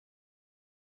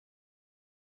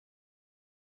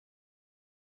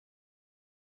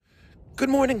Good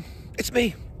morning. It's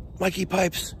me, Mikey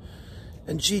Pipes,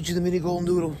 and Gigi the mini golden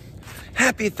doodle.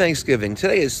 Happy Thanksgiving.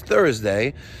 Today is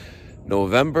Thursday,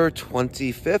 November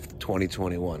 25th,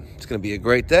 2021. It's going to be a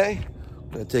great day. I'm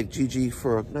going to take Gigi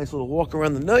for a nice little walk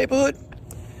around the neighborhood.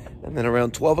 And then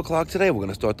around 12 o'clock today, we're going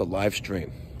to start the live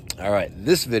stream. All right,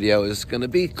 this video is going to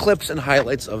be clips and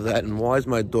highlights of that. And why is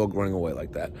my dog running away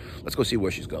like that? Let's go see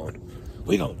where she's going.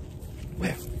 Where you going?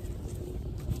 Where?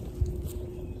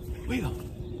 Where you going?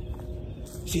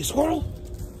 See a squirrel?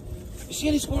 You see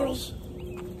any squirrels?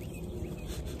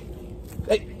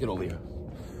 Hey, get over here.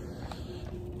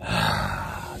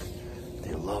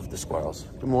 They love the squirrels.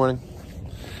 Good morning.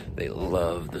 They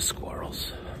love the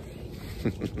squirrels.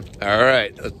 All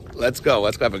right, let's go.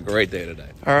 Let's have a great day today.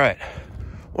 All right.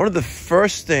 One of the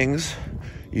first things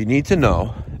you need to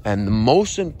know, and the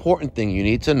most important thing you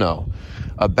need to know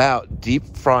about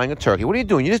deep frying a turkey. What are you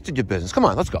doing? You just did your business. Come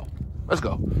on, let's go. Let's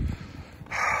go.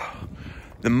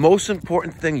 The most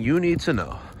important thing you need to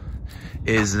know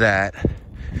is that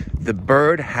the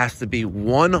bird has to be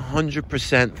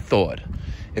 100% thawed.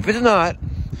 If it's not,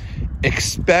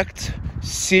 expect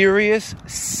serious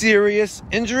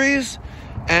injuries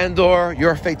and or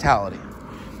your fatality,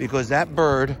 because that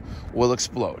bird will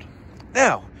explode.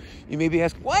 Now, you may be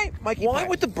asking, why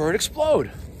would the bird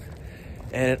explode?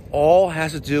 And it all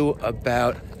has to do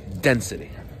about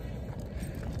density.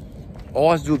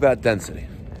 All has to do about density.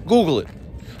 Google it.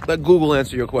 Let Google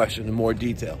answer your question in more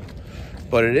detail.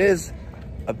 But it is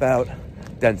about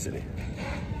density.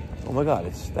 Oh my God,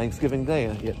 it's Thanksgiving Day,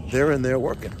 and yet they're in there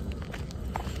working.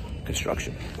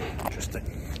 Construction. Interesting.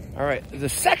 All right, the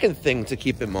second thing to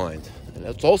keep in mind, and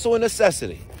it's also a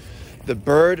necessity, the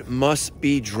bird must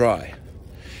be dry.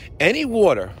 Any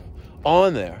water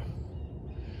on there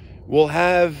will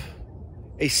have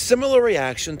a similar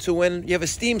reaction to when you have a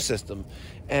steam system,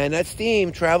 and that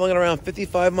steam traveling at around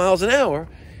 55 miles an hour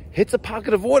hits a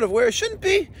pocket of water where it shouldn't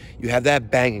be. You have that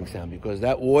banging sound because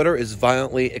that water is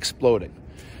violently exploding.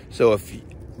 So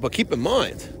but keep in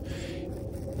mind,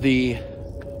 the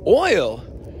oil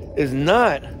is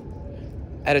not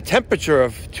at a temperature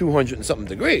of 200 and something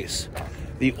degrees.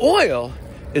 The oil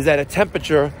is at a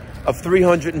temperature of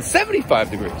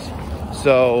 375 degrees.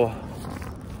 So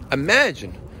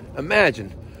imagine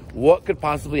what could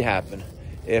possibly happen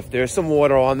if there's some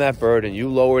water on that bird and you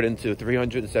lower it into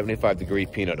 375 degree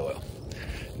peanut oil.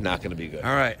 Not going to be good.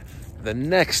 All right, the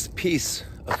next piece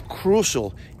of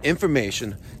crucial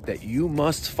information that you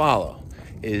must follow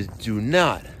is do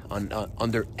not,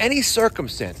 under any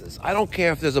circumstances, I don't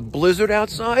care if there's a blizzard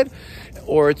outside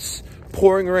or it's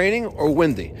pouring, raining, or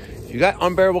windy. If you got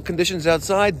unbearable conditions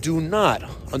outside, do not,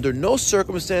 under no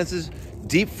circumstances,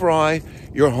 deep fry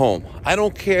your home. I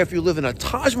don't care if you live in a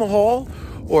Taj Mahal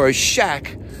or a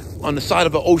shack on the side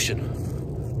of an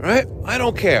ocean, right? I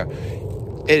don't care.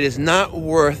 It is not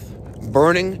worth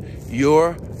burning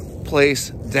your place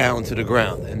down to the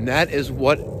ground. And that is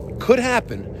what could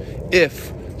happen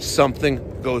if something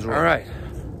goes wrong. All right,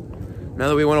 now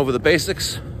that we went over the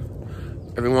basics,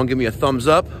 everyone give me a thumbs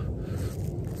up.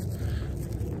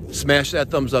 Smash that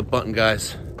thumbs up button,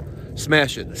 guys.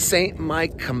 Smash it. Saint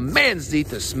Mike commands thee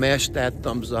to smash that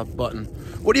thumbs up button.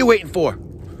 What are you waiting for?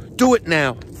 Do it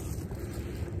now.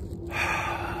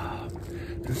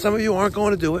 And some of you aren't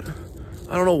going to do it.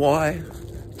 I don't know why.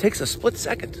 It takes a split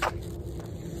second.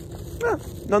 Well,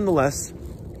 nonetheless,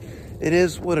 it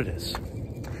is what it is.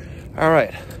 All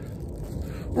right.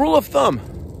 Rule of thumb.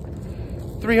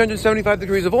 375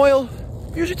 degrees of oil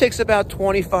usually takes about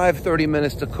 25-30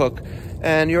 minutes to cook,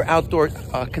 and your outdoor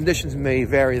conditions may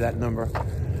vary that number.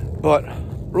 But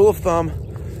rule of thumb,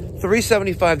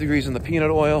 375 degrees in the peanut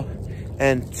oil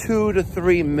and 2 to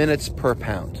 3 minutes per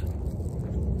pound.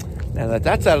 Now that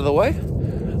that's out of the way,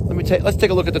 let's take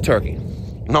a look at the turkey.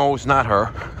 No, it's not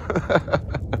her.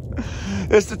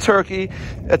 It's the turkey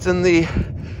that's in the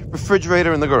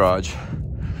refrigerator in the garage.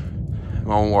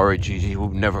 Don't worry, Gigi, we'll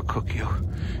never cook you,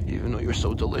 even though you're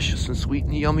so delicious and sweet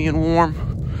and yummy and warm.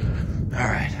 All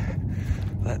right,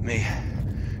 let me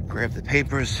grab the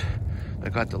papers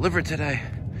that got delivered today,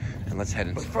 and let's head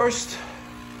in. But first,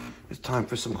 it's time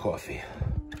for some coffee.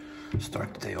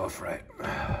 Start the day off right.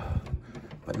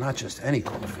 But not just any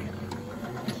coffee.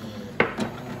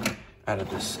 Out of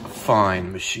this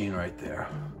fine machine right there.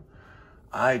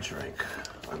 I drink,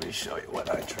 let me show you what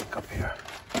I drink up here.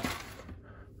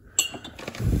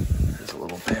 There's a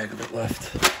little bag of it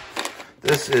left.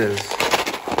 This is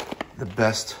the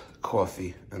best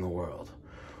coffee in the world.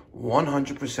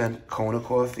 100% Kona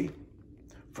coffee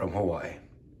from Hawaii.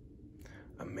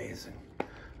 Amazing,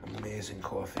 amazing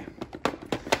coffee.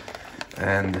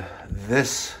 And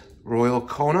this Royal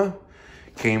Kona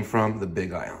came from the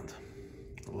Big Island.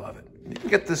 You can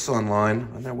get this online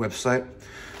on their website,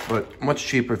 but much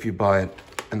cheaper if you buy it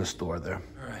in the store there.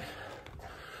 All right,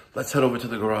 let's head over to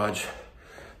the garage.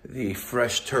 The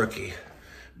fresh turkey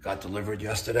got delivered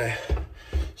yesterday,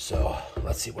 so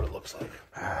let's see what it looks like.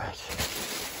 All right.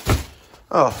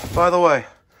 Oh, by the way,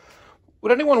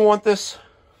 would anyone want this?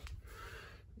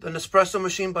 The Nespresso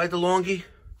machine by DeLonghi.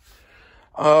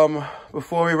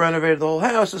 Before we renovated the whole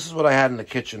house, this is what I had in the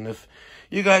kitchen. If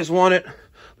you guys want it,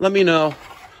 let me know.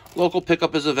 Local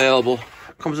pickup is available.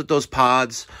 Comes with those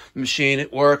pods. The machine,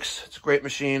 it works. It's a great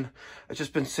machine. It's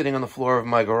just been sitting on the floor of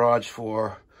my garage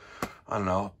for, I don't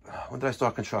know, when did I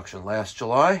start construction? Last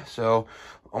July, so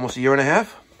almost a year and a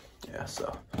half. Yeah,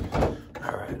 so,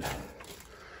 all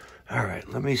right,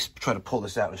 let me try to pull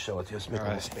this out and show it to you. Let's make a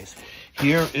little space.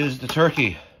 Here is the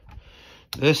turkey.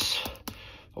 This,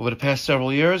 over the past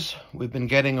several years, we've been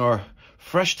getting our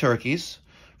fresh turkeys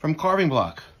from Carving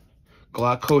Block,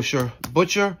 Glock Kosher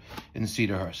Butcher in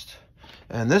Cedarhurst.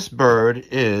 And this bird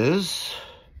is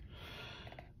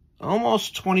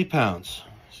almost 20 pounds.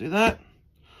 See that?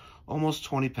 Almost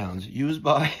 20 pounds. Used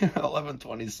by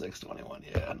 11/26/21.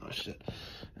 Yeah, no shit.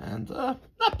 And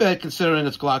not bad considering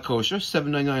it's Glock Kosher.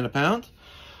 $7.99 a pound.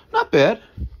 Not bad.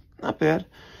 Not bad.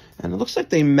 And it looks like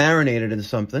they marinated in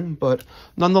something, but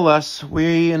nonetheless,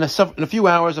 in a few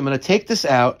hours, I'm going to take this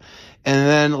out and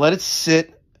then let it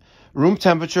sit room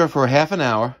temperature for half an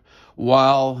hour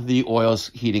while the oil's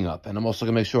heating up. And I'm also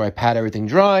going to make sure I pat everything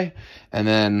dry, and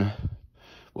then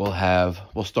we'll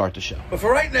start the show. But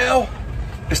for right now,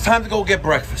 it's time to go get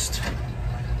breakfast.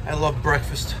 I love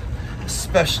breakfast,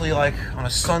 especially like on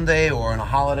a Sunday or on a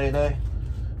holiday day.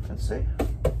 Let's see.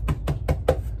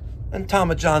 And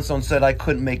Thomas Johnstone said I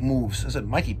couldn't make moves. I said,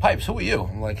 Mikey Pipes, who are you?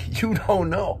 I'm like, you don't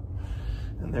know.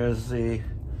 And there's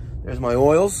my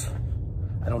oils.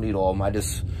 I don't need all of them.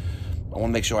 I want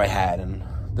to make sure I had. And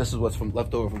this is what's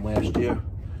left over from last year.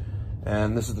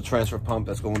 And this is the transfer pump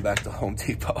that's going back to Home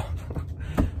Depot.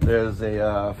 There's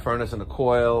a furnace and a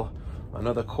coil,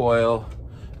 another coil,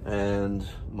 and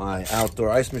my outdoor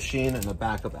ice machine and a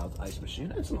backup ice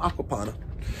machine and some aquapana.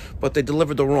 But they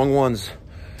delivered the wrong ones.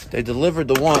 They delivered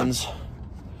the ones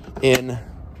in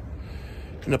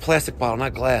a plastic bottle,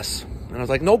 not glass. And I was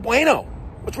like, no bueno.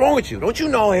 What's wrong with you? Don't you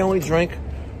know I only drink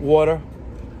water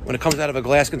when it comes out of a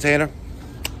glass container?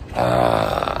 All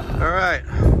right.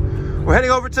 We're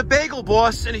heading over to Bagel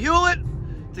Boss in Hewlett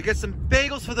to get some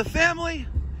bagels for the family.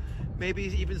 Maybe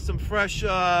even some fresh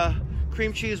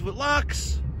cream cheese with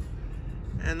lox.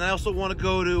 And I also want to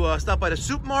go to stop by the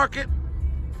supermarket,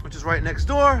 which is right next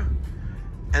door.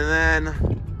 And then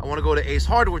I want to go to Ace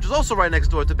Hardware, which is also right next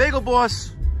door to Bagel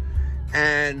Boss.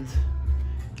 And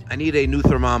I need a new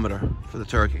thermometer for the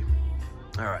turkey.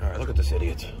 All right, look at this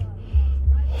idiot.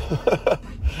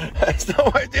 Has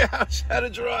no idea how to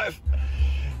drive.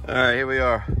 All right, here we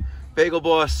are. Bagel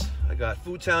Boss. I got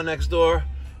Food Town next door,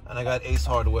 and I got Ace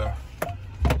Hardware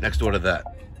next door to that.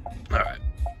 All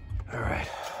right.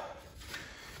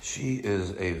 She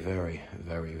is a very,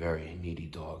 very, very needy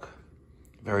dog.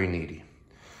 Very needy.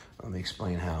 Let me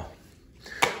explain how.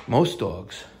 Most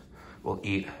dogs will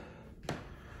eat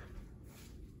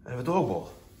out of a dog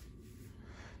bowl.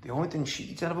 The only thing she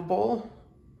eats out of a bowl,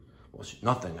 well,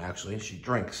 nothing actually. She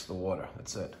drinks the water.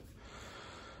 That's it.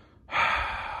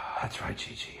 That's right,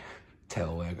 Gigi.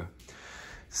 Tail wagger.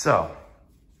 So,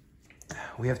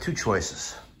 we have two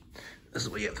choices. This is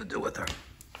what you have to do with her.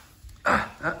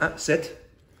 Sit.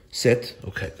 Sit.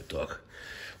 Okay, good dog.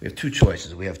 We have two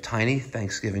choices. We have tiny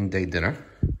Thanksgiving Day dinner,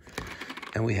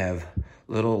 and we have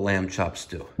little lamb chop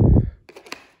stew.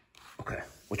 Okay,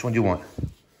 which one do you want?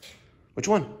 Which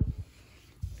one?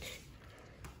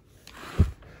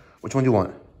 Which one do you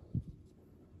want?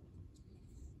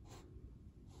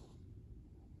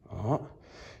 Oh,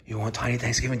 you want tiny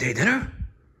Thanksgiving Day dinner?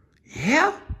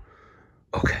 Yeah?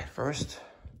 Okay, first,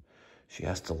 she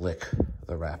has to lick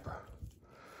the wrapper.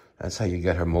 That's how you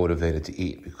get her motivated to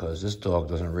eat, because this dog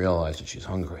doesn't realize that she's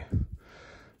hungry.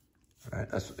 All right,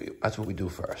 that's what we do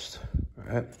first.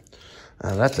 All right,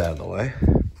 now that's out of the way.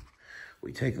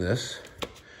 We take this,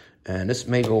 and this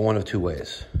may go one of two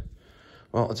ways.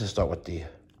 Well, let's just start with the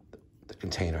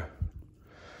container,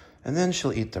 and then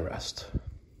she'll eat the rest.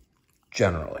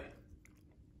 Generally.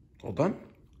 All done?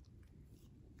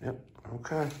 Yep.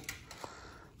 Okay.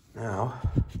 Now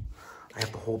I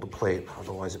have to hold the plate,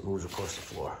 otherwise it moves across the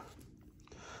floor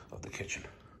of the kitchen.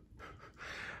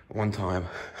 One time,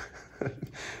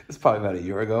 it's probably about a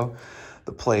year ago,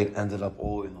 the plate ended up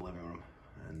all in the living room.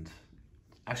 And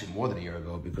actually more than a year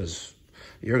ago, because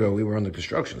a year ago we were under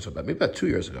construction, so maybe about 2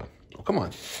 years ago. Oh, come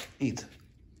on, eat.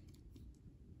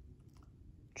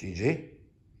 Gigi?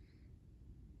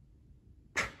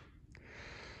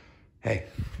 Hey,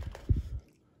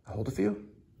 I hold it for you?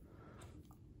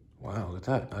 Wow, look at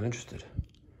that. Not interested.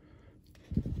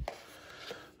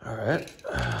 All right.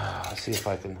 Let's see if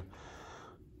I can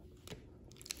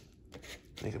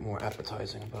make it more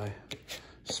appetizing by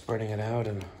spreading it out,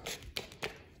 and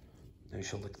maybe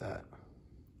she'll lick that.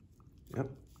 Yep.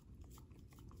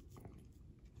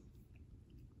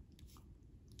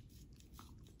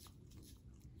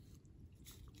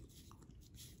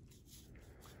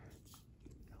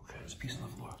 Okay, there's a piece on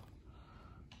the floor.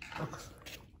 Look.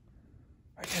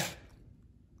 Right there.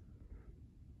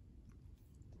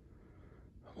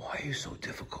 Why are you so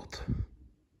difficult?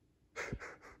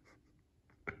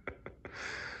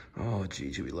 Oh,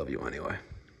 Gigi, we love you anyway.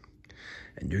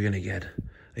 And you're gonna get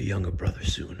a younger brother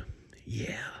soon.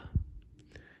 Yeah.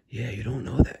 Yeah, you don't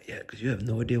know that yet because you have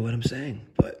no idea what I'm saying,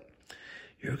 but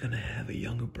you're gonna have a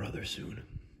younger brother soon.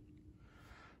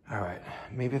 All right,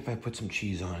 maybe if I put some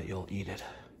cheese on it, you'll eat it.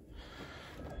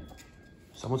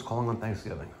 Someone's calling on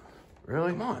Thanksgiving.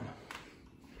 Really? Come on.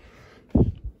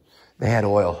 They had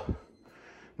oil.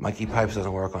 Mikey Pipes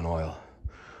doesn't work on oil.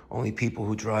 Only people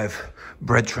who drive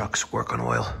bread trucks work on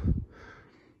oil.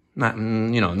 Not,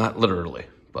 you know, not literally,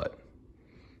 but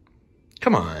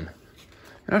come on.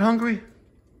 You're not hungry?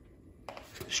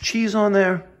 There's cheese on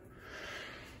there.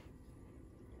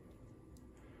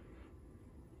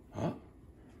 Huh?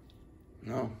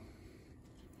 No.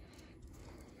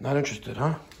 Not interested,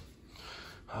 huh?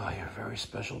 Ah, you're a very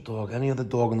special dog. Any other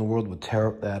dog in the world would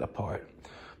tear that apart,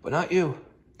 but not you.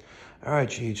 All right,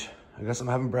 Cheech. I guess I'm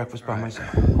having breakfast by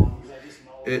myself.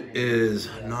 It is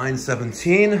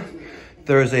 9:17,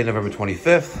 Thursday, November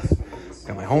 25th.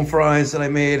 Got my home fries that I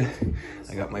made.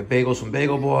 I got my bagels from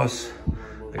Bagel Boss.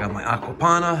 I got my aqua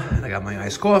panna, and I got my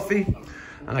iced coffee,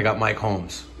 and I got Mike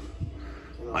Holmes.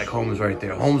 Mike Holmes right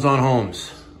there. Holmes on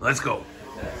Holmes. Let's go.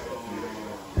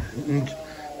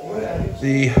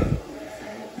 The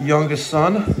youngest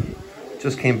son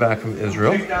just came back from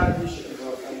Israel.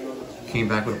 Came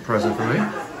back with a present for me.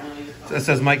 It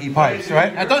says Mikey Pipes,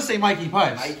 right? It does say Mikey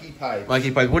Pipes. Mikey Pipes.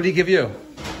 Mikey Pipes. What did he give you?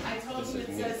 I told him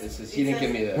it says. He didn't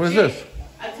give me this. What is this?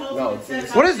 I told him it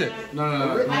says. What is it?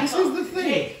 No. This is the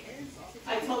thing.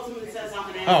 I told him it says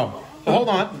I'm an Oh, so hold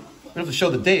on. We don't have to show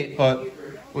the date, but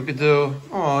we could do,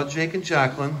 oh, Jake and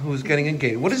Jacqueline, who's getting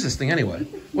engaged. What is this thing anyway?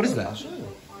 What is that?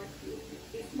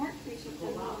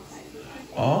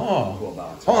 Oh, hold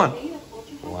on.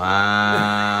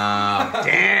 Wow.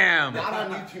 Damn. Not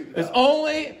on YouTube. It's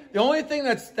the only thing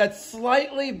that's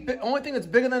slightly, only thing that's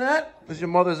bigger than that is your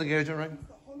mother's engagement ring.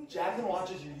 Jacqueline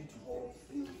watches your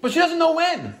YouTube. But she doesn't know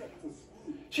when.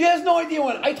 She has no idea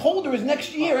when. I told her it was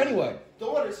next year anyway.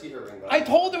 Don't let her see her ring, though. I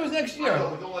told her it was next year.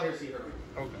 No, don't let her see her ring.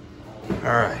 Okay.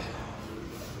 All right.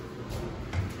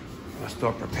 I'll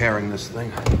start preparing this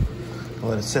thing. I'll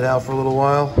let it sit out for a little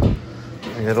while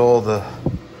and get all the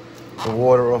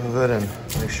water off of it and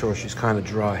make sure she's kind of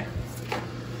dry.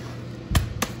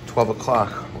 12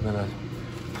 o'clock, we're gonna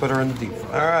put her in the deep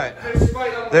fry. All right,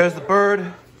 there's the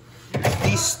bird. It's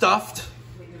de-stuffed.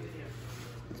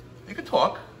 You can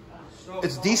talk.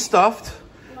 It's de-stuffed.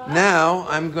 Now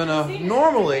I'm gonna,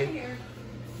 normally,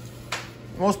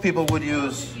 most people would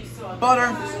use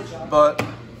butter, but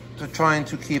to trying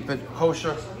to keep it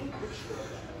kosher,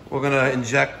 we're gonna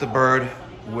inject the bird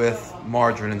with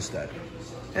margarine instead.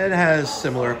 It has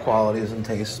similar qualities and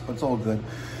tastes, but it's all good.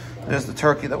 There's the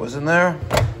turkey that was in there.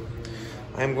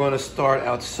 I'm going to start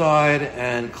outside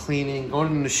and cleaning,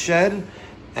 going in the shed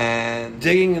and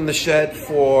digging in the shed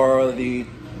for the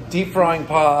deep frying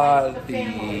pot,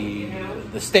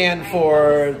 the stand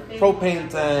for it, propane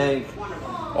tank,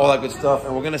 all that good stuff.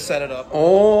 And we're going to set it up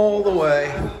all the way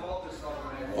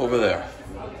over there.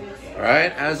 All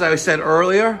right, as I said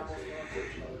earlier,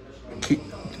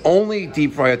 only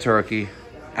deep fry a turkey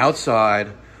outside,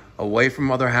 away from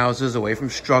other houses, away from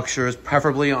structures,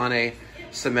 preferably on a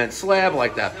cement slab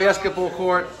like that basketball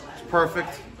court. It's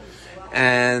perfect.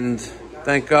 And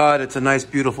thank God it's a nice,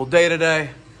 beautiful day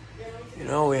today. You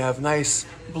know, we have nice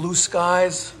blue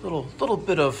skies, little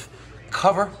bit of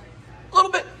cover, a little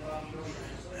bit.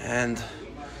 And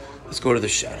let's go to the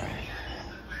shed.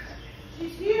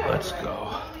 Let's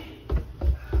go.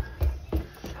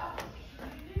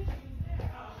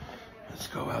 Let's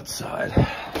go outside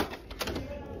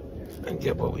and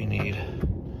get what we need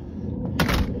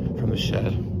from the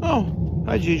shed. Oh,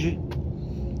 hi Gigi.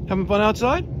 Having fun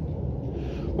outside?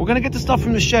 We're gonna get the stuff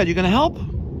from the shed. You gonna help?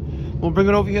 We'll bring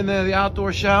it over here in the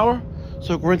outdoor shower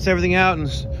so we can rinse everything out and,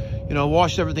 you know,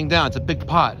 wash everything down. It's a big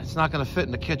pot. It's not gonna fit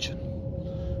in the kitchen.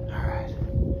 All right,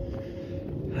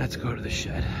 let's go to the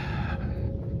shed.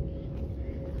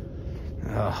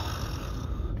 Oh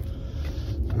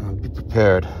be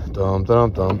prepared. Dum,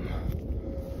 dum, dum.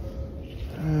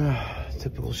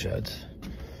 Typical sheds.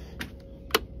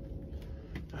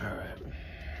 All right.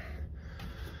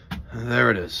 And there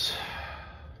it is.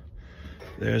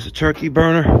 There's a turkey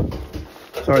burner.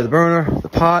 Sorry, the burner, the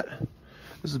pot.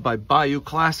 This is by Bayou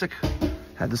Classic.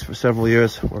 Had this for several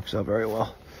years. Works out very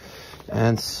well.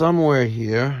 And somewhere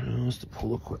here, there's the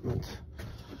pool equipment.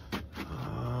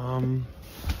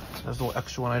 There's a little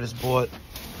extra one I just bought.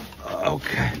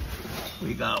 Okay.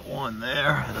 We got one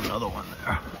there and another one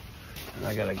there. And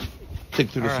I gotta dig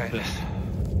through this a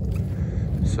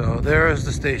bit. So there is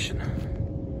the station.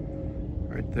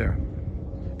 Right there.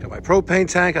 Got my propane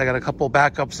tank. I got a couple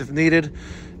backups if needed.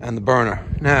 And the burner.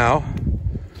 Now,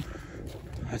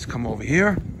 let's come over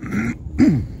here.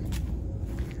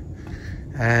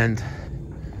 And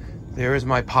there is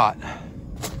my pot.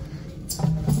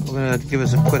 We're gonna give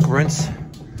this a quick rinse.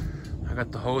 I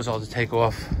got the hose I'll just take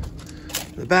off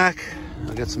the back.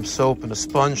 I'll get some soap and a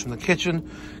sponge from the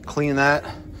kitchen, clean that.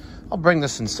 I'll bring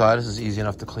this inside. This is easy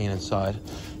enough to clean inside.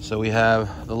 So we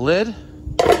have the lid.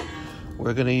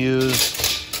 We're gonna use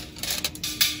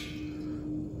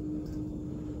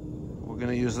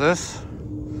this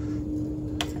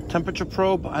temperature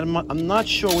probe. I'm not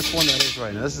sure which one that is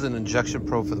right now. This is an injection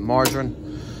probe for the margarine.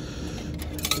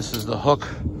 This is the hook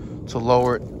to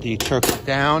lower the turkey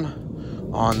down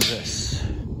on this.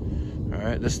 All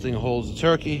right, this thing holds the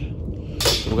turkey.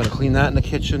 So we're gonna clean that in the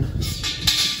kitchen.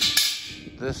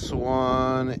 This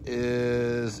one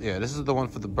is, yeah, this is the one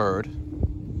for the bird.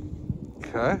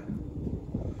 Okay.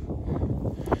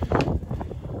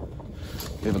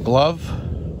 We have a glove,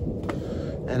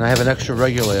 and I have an extra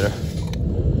regulator.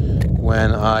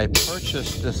 When I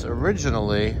purchased this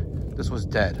originally, this was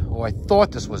dead, or I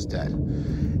thought this was dead.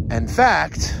 In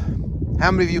fact,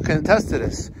 how many of you can attest to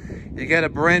this? You get a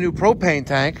brand new propane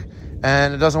tank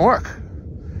and it doesn't work.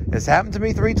 It's happened to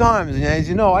me 3 times, and as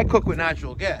you know, I cook with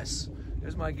natural gas.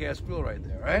 There's my gas grill right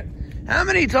there, right? How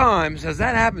many times has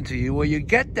that happened to you where you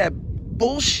get that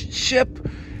bullshit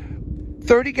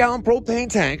 30-gallon propane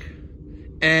tank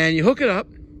and you hook it up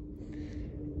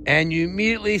and you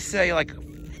immediately say, like,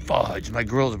 fudge, my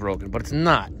grill's broken, but it's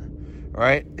not,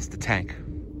 right? It's the tank.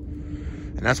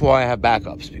 And that's why I have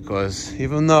backups, because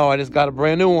even though I just got a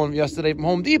brand new one yesterday from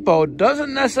Home Depot,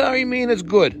 doesn't necessarily mean it's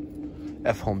good.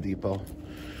 F Home Depot.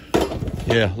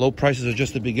 Yeah, low prices are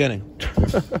just the beginning.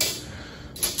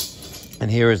 And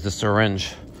here is the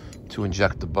syringe to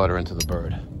inject the butter into the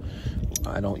bird.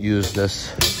 I don't use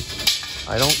this.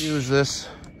 I don't use this.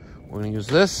 We're gonna use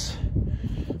this.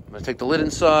 I'm gonna take the lid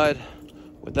inside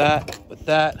with that,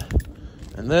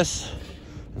 and this,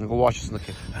 and go wash this in the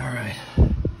kitchen. All right.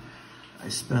 I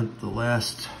spent the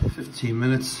last 15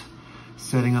 minutes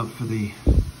setting up for the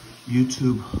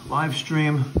YouTube live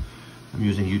stream. I'm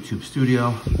using YouTube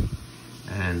Studio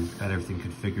and got everything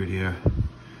configured here.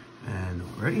 And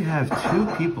we already have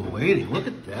 2 people waiting. Look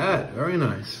at that, very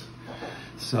nice.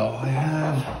 So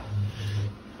I'm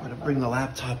gonna bring the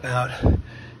laptop out, and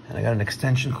I got an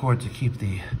extension cord to keep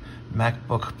the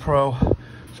MacBook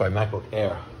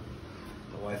Air.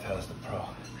 The wife has the Pro.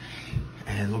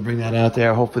 And we'll bring that out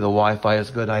there. Hopefully the Wi-Fi is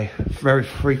good. I very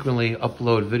frequently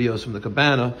upload videos from the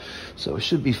cabana, so it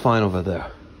should be fine over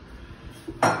there.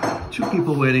 2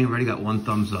 people waiting, already got 1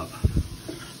 thumbs up.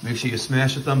 Make sure you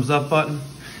smash the thumbs up button.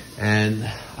 And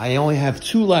I only have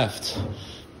 2 left,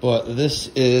 but this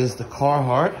is the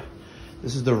Carve.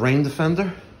 This is the Rain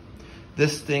Defender.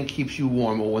 This thing keeps you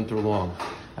warm all winter long.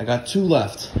 I got 2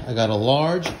 left. I got a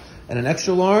large and an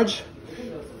extra large.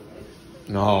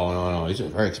 No, these are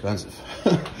very expensive.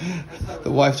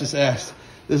 The wife just asked.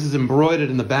 This is embroidered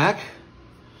in the back,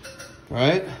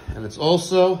 right? And it's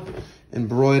also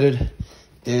embroidered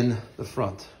in the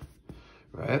front,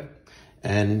 right?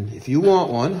 And if you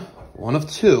want one of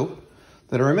 2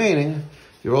 that are remaining,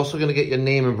 you're also gonna get your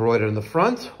name embroidered in the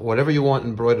front, or whatever you want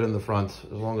embroidered in the front,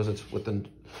 as long as it's within,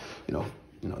 you know,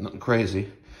 nothing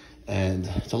crazy. And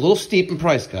it's a little steep in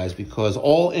price, guys, because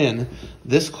all in,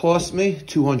 this cost me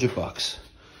 $200.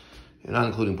 You're not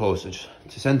including postage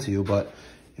to send to you, but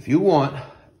if you want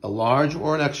a large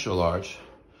or an extra large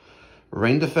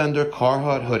Rain Defender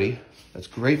Carve hoodie, that's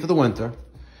great for the winter,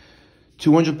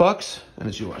 $200, and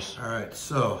it's yours. All right,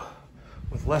 so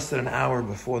with less than an hour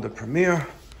before the premiere,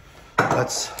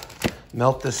 let's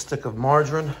melt this stick of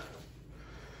margarine,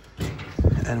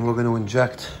 and we're going to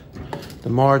inject the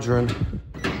margarine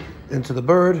into the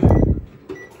bird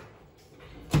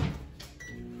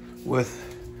with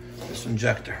this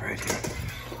injector right here.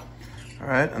 All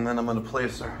right, and then I'm gonna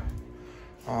place her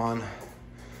on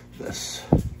this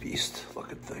beast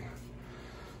looking thing.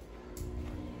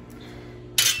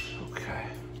 Okay,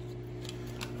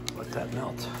 Let that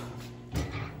melt.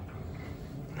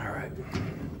 All right.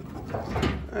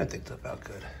 I think that's about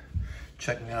good.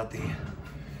 Checking out the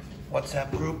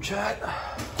WhatsApp group chat.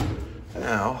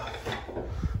 Now,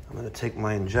 I'm gonna take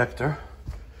my injector.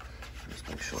 Just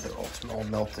make sure they're all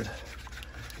melted.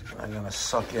 I'm gonna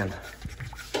suck in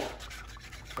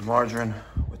the margarine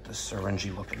with this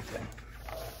syringe-y looking thing.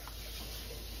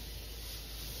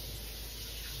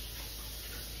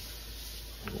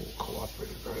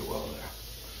 Cooperated very well there.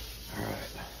 All right.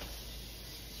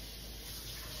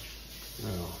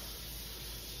 Now,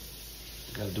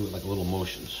 you gotta do it like little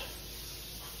motions.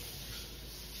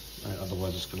 Right?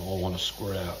 Otherwise it's gonna all wanna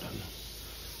squirt out and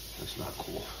that's not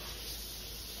cool.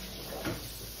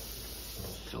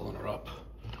 Filling her up.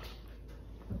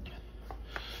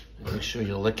 And make sure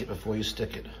you lick it before you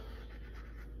stick it.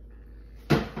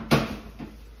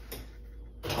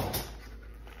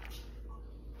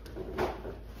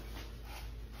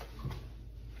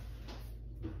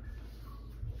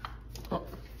 Oh,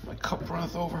 my cup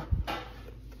runneth over. I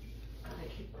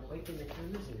keep wiping the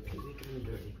cameras and keep making them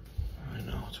dirty. I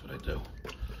know, that's what I do.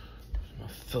 I'm a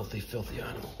filthy, filthy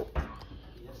animal.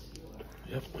 Yes, you are.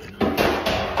 Yep, I know.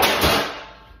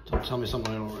 Don't tell me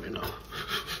something I don't already know.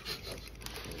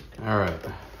 All right.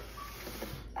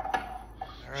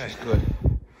 All right, good.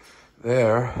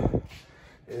 There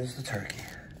is the turkey.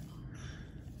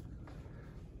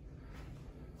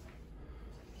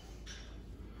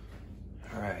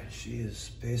 All right, she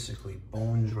is basically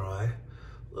bone dry.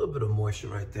 A little bit of moisture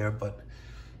right there, but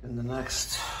in the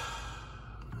next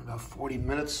about 40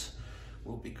 minutes,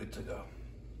 we'll be good to go.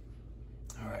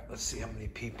 All right, let's see how many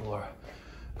people are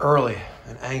early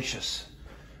and anxious.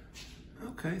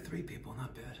 Okay, 3 people,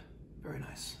 not bad. Very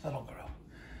nice, that'll grow.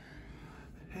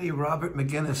 Hey, Robert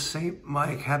McGinnis, St.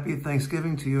 Mike, happy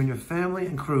Thanksgiving to you and your family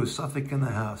and crew, Suffolk in the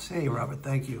house. Hey, Robert,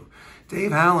 thank you.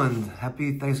 Dave Howland,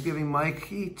 happy Thanksgiving,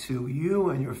 Mikey, to you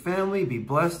and your family. Be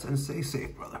blessed and stay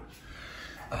safe, brother.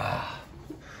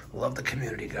 Love the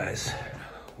community, guys.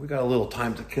 We got a little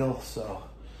time to kill, so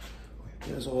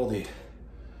there's all the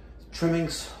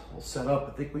trimmings all set up.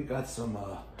 I think we got some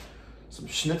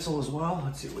schnitzel as well.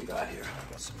 Let's see what we got here.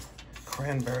 Got some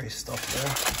cranberry stuff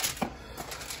there.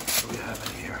 What do we have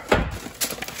in here?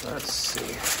 Let's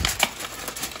see.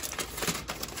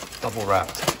 Double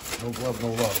wrapped. No glove, no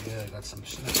love. Yeah, I got some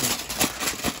schnitzel.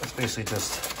 That's basically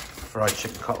just fried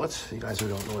chicken cutlets. For you guys who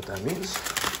don't know what that means.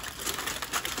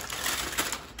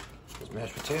 There's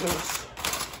mashed potatoes.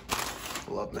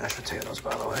 Love mashed potatoes,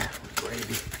 by the way, with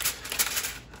gravy.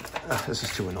 This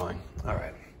is too annoying. All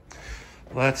right,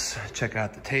 let's check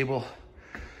out the table.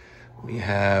 We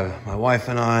have my wife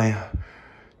and I,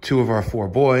 2 of our 4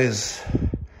 boys,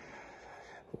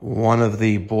 one of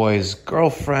the boys'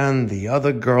 girlfriend, the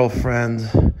other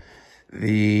girlfriend,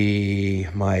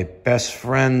 my best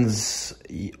friend's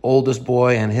oldest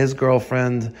boy and his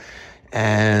girlfriend,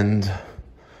 and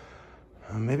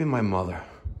maybe my mother.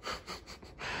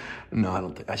 No, I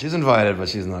don't think. She's invited, but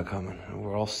she's not coming.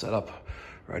 We're all set up,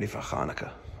 ready for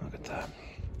Hanukkah. Look at that.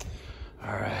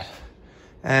 All right.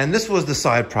 And this was the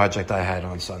side project I had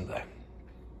on Sunday.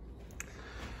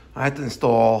 I had to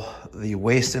install the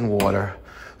waste and water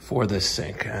for this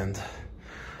sink, and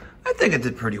I think it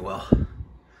did pretty well.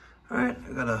 All right,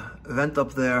 I got a vent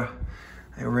up there.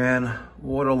 I ran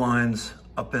water lines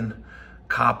up in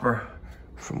copper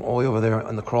from all the way over there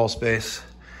in the crawl space,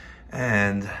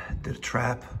 and did a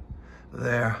trap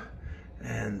there.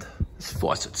 And this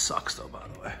faucet sucks though, by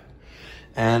the way.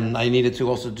 And I needed to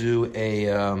also do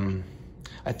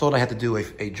I thought I had to do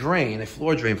a drain, a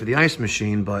floor drain for the ice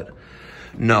machine, but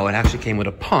no, it actually came with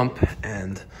a pump,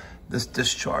 and this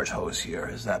discharge hose here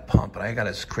is that pump, and I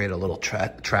gotta just create a little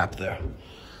trap there.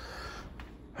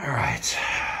 All right.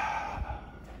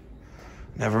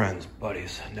 Never ends,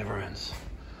 buddies, never ends.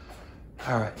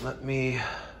 All right, let me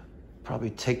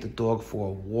probably take the dog for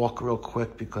a walk real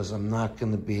quick because I'm not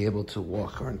gonna be able to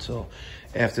walk her until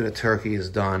after the turkey is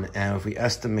done. And if we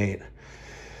estimate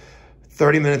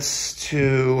 30 minutes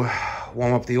to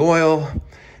warm up the oil,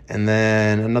 and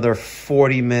then another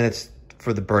 40 minutes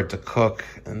for the bird to cook,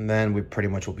 and then we pretty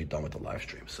much will be done with the live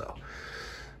stream, so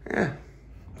yeah.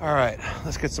 All right,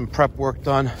 let's get some prep work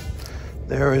done.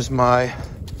 There is I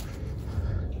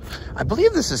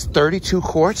believe this is 32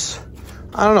 quarts.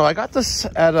 I don't know, I got this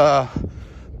at a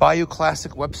Bayou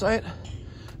Classic website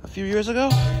a few years ago.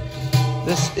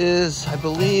 This is, I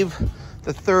believe,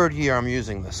 the 3rd year I'm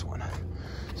using this one.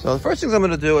 So the first things I'm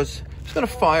gonna do is just gonna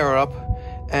fire up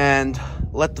and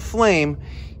let the flame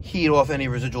heat off any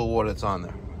residual water that's on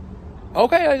there.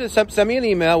 Okay, I just send me an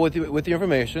email with the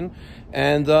information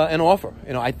and an offer.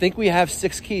 You know, I think we have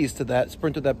 6 keys to that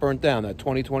Sprinter that burnt down, that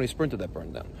 2020 Sprinter that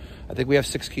burned down. I think we have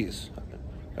 6 keys.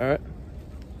 All right.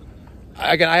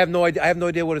 Again, I have no idea. I have no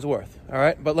idea what it's worth. All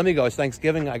right, but let me go. It's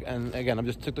Thanksgiving, and again, I'm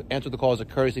just answered the call as a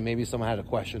courtesy. Maybe someone had a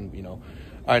question. You know. All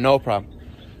right, no problem.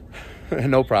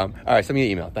 No problem. All right, send me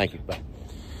an email. Thank you. Bye.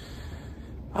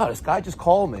 Oh, this guy just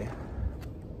called me.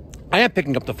 I am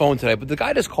picking up the phone today, but the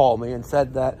guy just called me and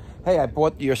said that, hey, I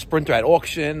bought your Sprinter at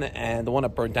auction and the one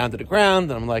that burned down to the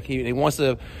ground. And I'm like, he wants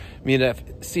me to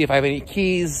see if I have any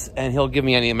keys, and he'll give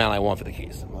me any amount I want for the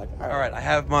keys. I'm like, all right, I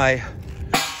have my...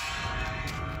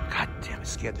 God damn, it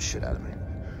scared the shit out of me.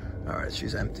 All right,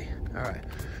 she's empty. All right,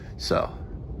 so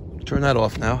turn that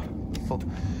off now.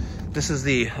 This is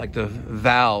the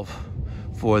valve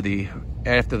for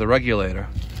after the regulator,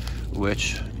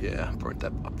 which, yeah, burnt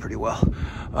that up pretty well.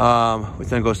 Which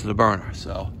then goes to the burner.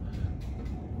 So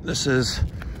this is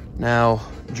now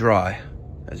dry,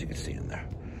 as you can see in there.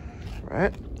 All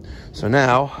right, so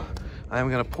now I'm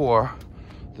gonna pour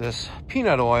this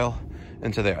peanut oil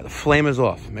into there. The flame is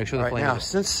off. Make sure the flame is off.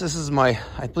 Since this is my,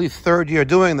 I believe, 3rd year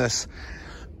doing this,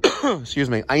 excuse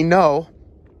me, I know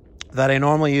that I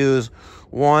normally use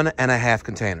 1.5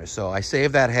 containers. So I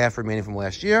saved that half remaining from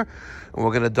last year, and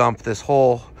we're gonna dump this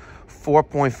whole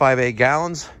 4.58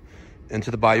 gallons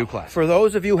into the Bayou class. For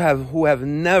those of you who have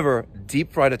never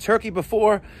deep fried a turkey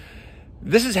before,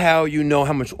 this is how you know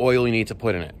how much oil you need to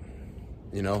put in it.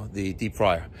 You know, the deep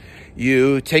fryer.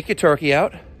 You take your turkey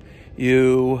out,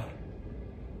 you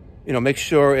know, make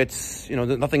sure it's, you know,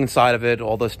 nothing inside of it,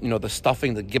 all this, you know, the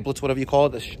stuffing, the giblets, whatever you call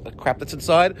it, the crap that's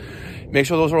inside. Make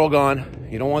sure those are all gone.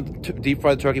 You don't want to deep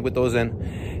fry the turkey with those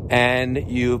in. And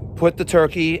you put the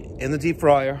turkey in the deep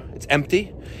fryer. It's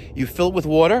empty. You fill it with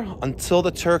water until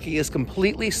the turkey is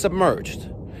completely submerged.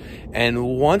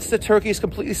 And once the turkey is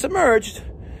completely submerged,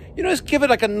 you know, just give it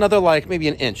like another, maybe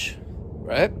an inch,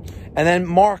 right? And then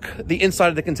mark the inside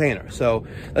of the container. So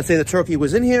let's say the turkey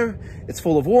was in here, it's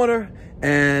full of water,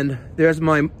 and there's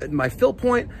my fill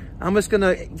point. I'm just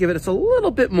gonna give it a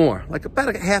little bit more, like about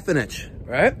a ½ an inch,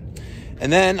 right?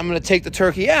 And then I'm gonna take the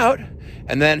turkey out,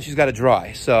 and then she's gotta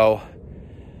dry. So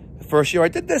the first year I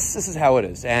did this is how it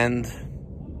is. And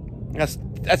that's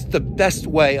the best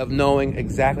way of knowing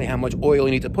exactly how much oil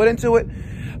you need to put into it.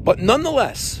 But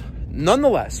nonetheless,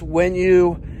 when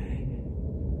you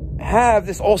have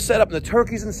this all set up and the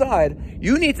turkey's inside,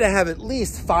 you need to have at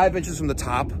least 5 inches from the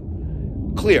top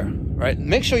clear, right?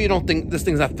 Make sure you don't think this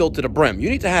thing's not filled to the brim. You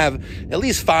need to have at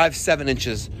least 5-7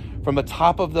 inches from the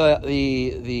top of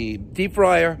the deep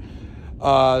fryer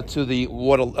to the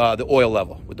water, the oil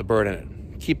level with the bird in it.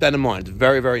 Keep that in mind. It's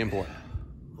very, very important.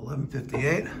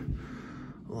 11:58.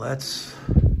 Let's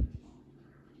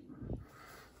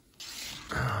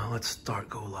start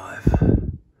go live.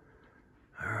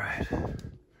 All right.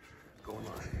 Going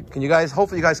live. Can you guys,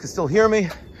 hopefully you guys can still hear me.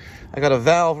 I got a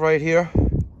valve right here.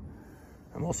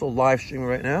 I'm also live streaming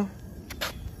right now.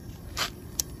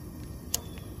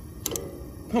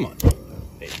 Come on.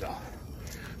 There you go.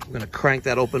 I'm gonna crank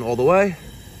that open all the way.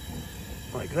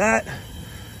 Like that.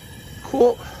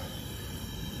 Cool.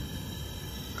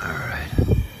 All right.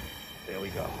 There we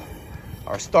go.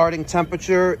 Our starting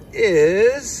temperature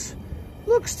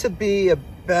looks to be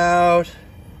about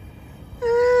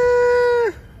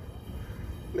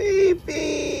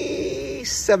maybe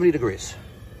 70 degrees.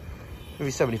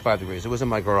 Maybe 75 degrees. It was in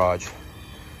my garage.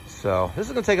 So this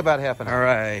is gonna take about half an hour. All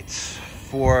right,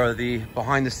 for the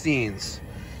behind the scenes,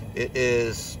 it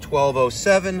is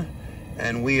 12:07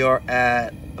 and we are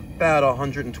at about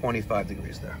 125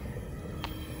 degrees there.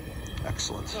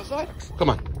 Excellent. Come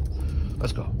on,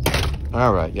 let's go.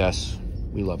 All right, yes,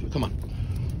 we love you. Come on,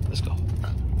 let's go.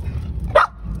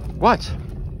 What?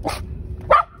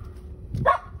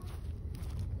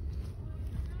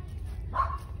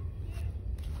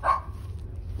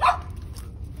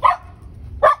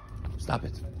 Stop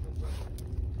it.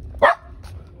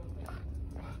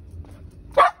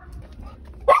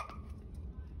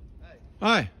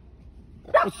 Hi.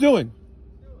 What's doing?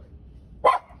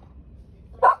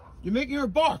 You're making her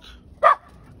bark.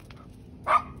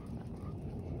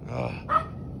 All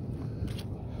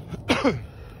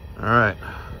right.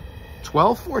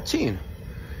 12:14.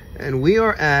 And we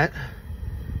are at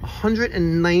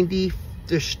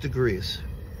 190-ish degrees.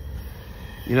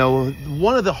 You know,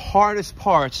 one of the hardest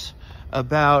parts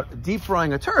about deep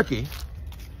frying a turkey,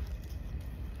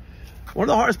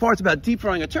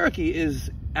 is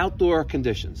outdoor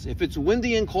conditions. If it's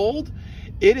windy and cold,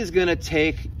 it is gonna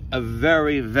take a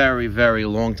very, very, very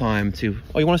long time to...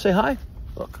 Oh, you wanna say hi?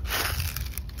 Look.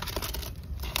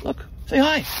 Look, say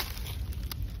hi.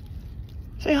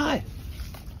 Say hi.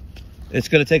 It's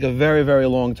going to take a very, very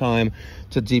long time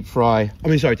to deep fry.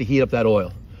 To heat up that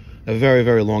oil. A very,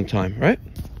 very long time, right?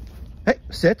 Hey,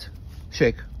 sit,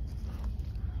 shake.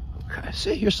 Okay,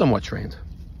 see, you're somewhat trained,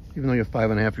 even though you're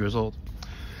 5.5 years old.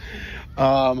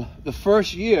 The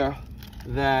first year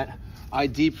that I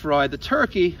deep fried the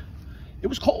turkey, it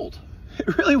was cold.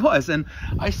 It really was. And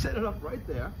I set it up right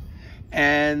there.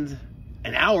 And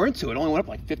an hour into it, only went up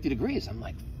like 50 degrees. I'm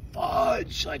like,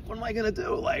 fudge, like, what am I going to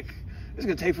do? Like, this is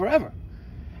going to take forever.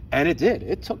 And it did.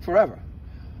 It took forever.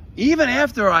 Even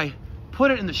after I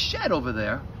put it in the shed over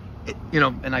there,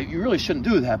 you really shouldn't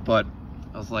do that, but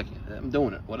I was like, I'm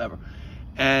doing it, whatever.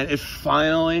 And it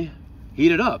finally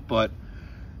heated up, but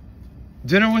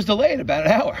dinner was delayed about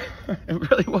an hour. It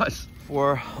really was.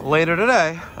 For later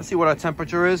today, let's see what our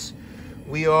temperature is.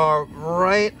 We are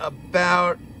right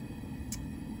about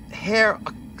a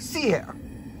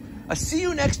see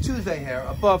you next Tuesday hair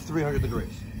above 300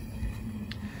 degrees.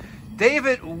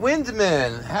 David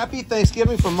Windman, happy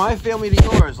Thanksgiving from my family to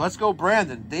yours. Let's go,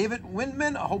 Brandon. David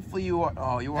Windman, hopefully you are,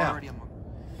 already among.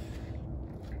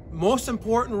 Most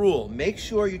important rule, make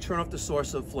sure you turn off the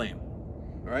source of flame.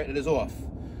 All right, it is off.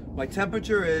 My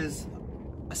temperature is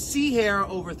a C hair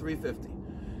over 350.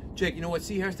 Jake, you know what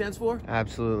C hair stands for?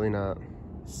 Absolutely not.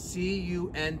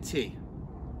 C-U-N-T,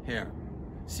 hair.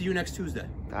 See you next Tuesday.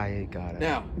 I got it.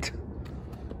 Now,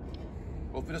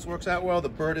 hopefully this works out well. The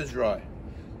bird is dry.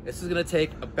 This is gonna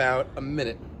take about a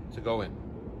minute to go in.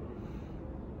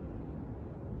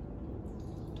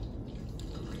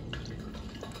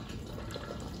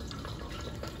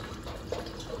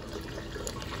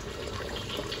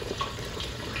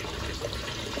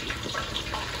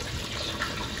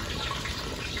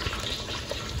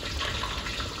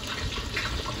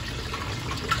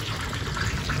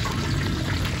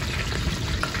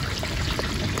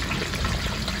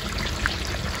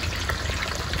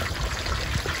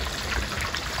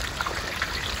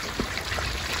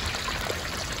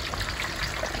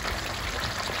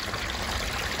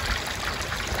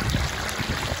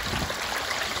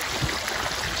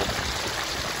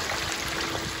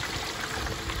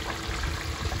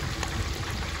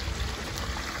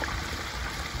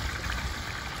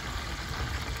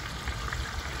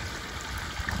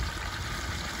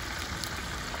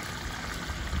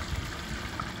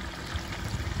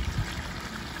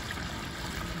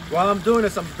 While I'm doing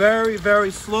this, I'm very,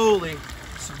 very slowly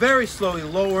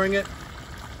lowering it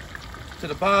to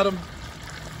the bottom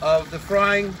of the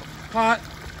frying pot.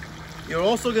 You're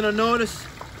also gonna notice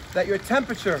that your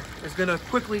temperature is gonna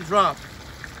quickly drop.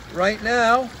 Right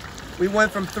now, we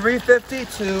went from 350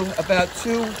 to about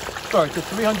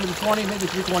 320, maybe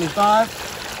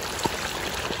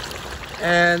 325.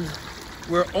 And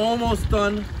we're almost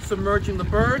done submerging the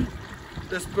bird.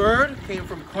 This bird came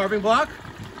from Carving Block.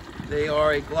 They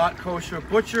are a Glot Kosher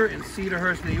butcher in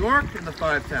Cedarhurst, New York, in the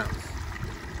 5 towns.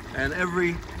 And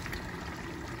every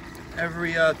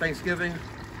Thanksgiving,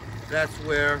 that's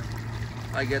where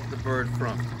I get the bird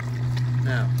from.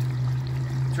 Now,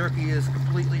 turkey is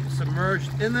completely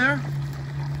submerged in there.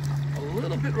 A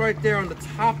little bit right there on the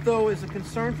top, though, is a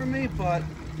concern for me, but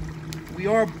we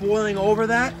are boiling over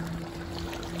that.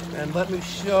 And let me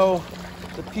show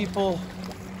the people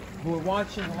who are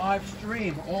watching the live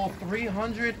stream, all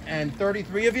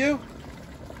 333 of you.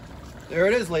 There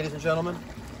it is, ladies and gentlemen.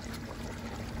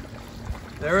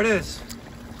 There it is.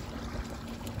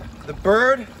 The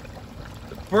bird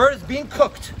is being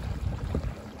cooked.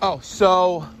 Oh,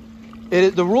 so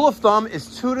the rule of thumb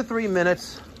is 2 to 3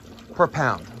 minutes per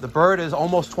pound. The bird is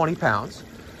almost 20 pounds.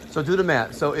 So do the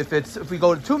math. So if we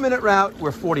go to 2-minute route,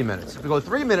 we're 40 minutes. If we go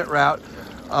 3-minute route,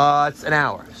 it's an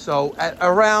hour. So at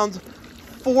around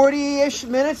 40-ish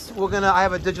minutes, I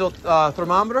have a digital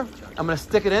thermometer. I'm gonna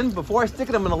stick it in. Before I stick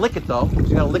it, I'm gonna lick it though.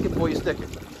 You gotta lick it before you stick it.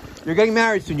 You're getting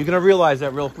married soon. You're gonna realize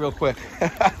that real quick.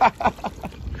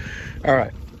 All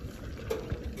right.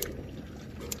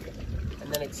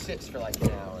 And then it sits for like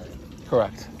an hour.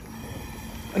 Correct.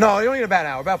 No, you don't need about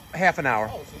an hour, about half an hour.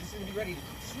 Oh, so this is gonna be ready to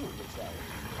consume this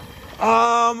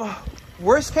hour.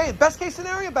 Best case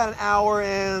scenario, about an hour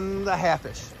and a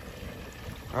half-ish.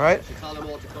 All right. So tell them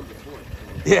all to come before.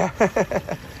 Yeah.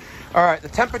 All right. The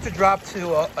temperature dropped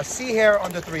to a C hair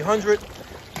under 300.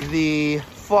 The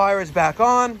fire is back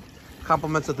on.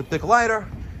 Compliments of the big lighter.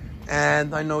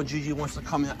 And I know Gigi wants to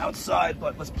come outside,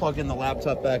 but let's plug in the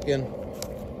laptop back in.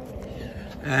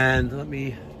 And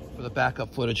for the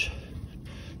backup footage,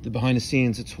 the behind the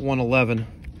scenes, it's 111.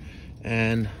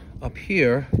 And up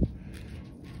here,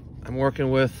 I'm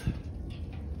working with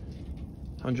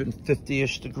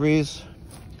 150-ish degrees.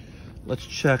 Let's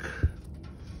check.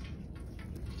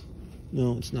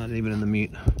 No, it's not even in the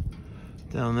meat.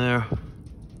 Down there,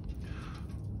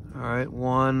 All right,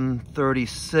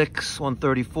 136,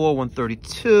 134,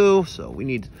 132. So we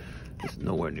need, it's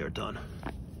nowhere near done.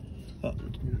 Oh,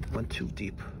 went too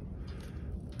deep.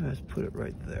 Let's put it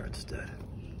right there instead.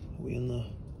 We're in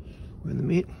the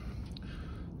meat.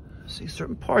 See,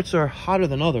 certain parts are hotter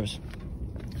than others.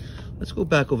 Let's go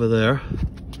back over there.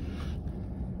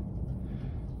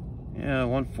 Yeah,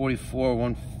 144,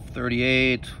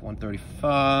 138,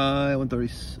 135,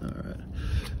 130. All right,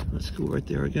 let's go right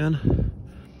there again.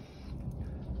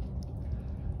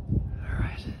 All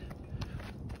right,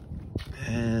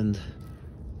 and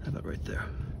how about right there?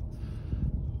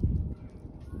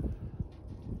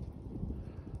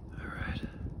 All right,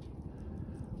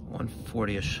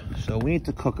 140-ish. So we need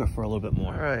to cook it for a little bit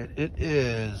more. All right, it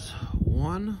is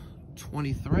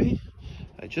 123.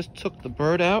 I just took the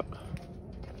bird out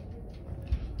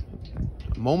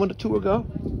a moment or two ago,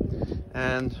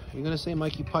 and you're gonna say,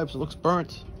 Mikey Pipes, it looks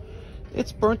burnt.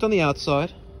 It's burnt on the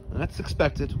outside, and that's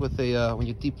expected with a when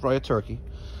you deep fry a turkey,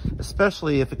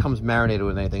 especially if it comes marinated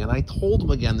with anything. And I told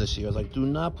them again this year, I was like, do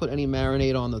not put any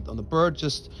marinade on the bird,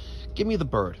 just give me the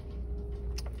bird.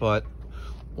 But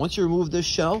once you remove this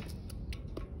shell,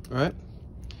 all right,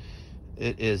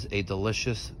 it is a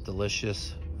delicious,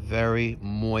 delicious, very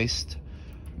moist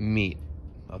meat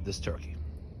of this turkey.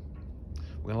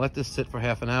 We're gonna let this sit for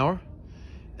half an hour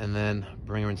and then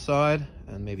bring her inside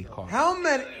and maybe carve. How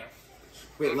many?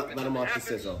 Wait, let him off the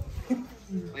sizzle. At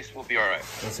least we'll be all right.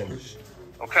 Listen.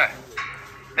 Okay.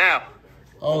 Now,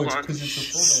 Oh, hold on. because it's a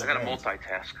full I gotta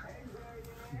multitask.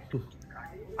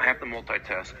 I have to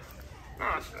multitask. No,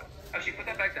 that's good. Actually, put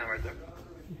that back down right there.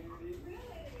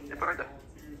 Yeah, put it right there.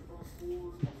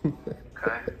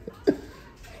 Okay.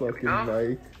 Fucking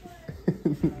Mike.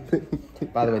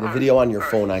 By the way, the video on your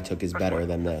phone I took is better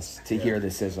than this. To hear the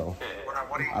sizzle.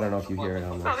 I don't know if you hear it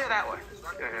on No, this. they're that way.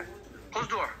 Yeah. Close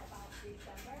the door.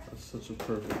 That's such a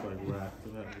perfect like wrap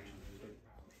to have.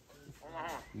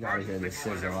 You gotta hear the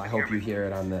sizzle. I hope you hear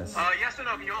it on this. Yes or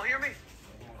no? Can you all hear me?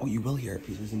 Oh, you will hear it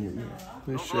because it's in your ear.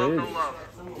 No glove, no love.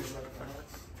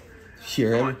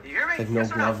 Hear him? You hear me? Like no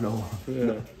Yes or glove, no love.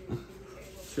 Yeah.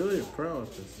 It's really a pro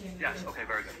at this. Yes, okay,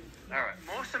 very good. All right,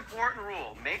 most important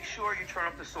rule, make sure you turn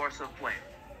up the source of flame.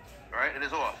 All right, it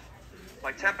is off.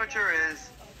 My temperature is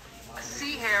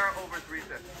C hair over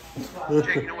 350.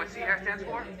 Jake, you know what C hair stands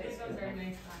for?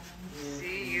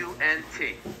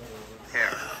 C-U-N-T. Hair.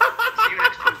 See you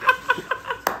next Tuesday.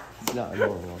 It's not a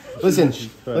normal one. Listen.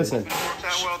 If it works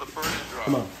out well, the bird is dry.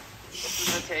 Come on. This is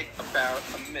going to take about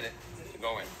a minute to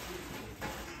go in.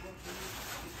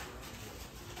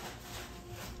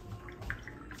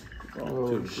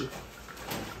 Oh,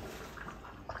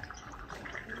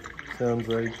 sounds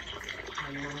like.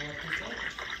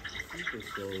 Super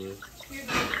slowly.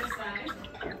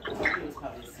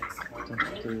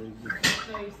 That's crazy.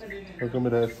 How come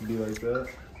it has to be like that?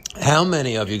 How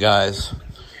many of you guys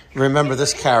remember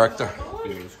this character?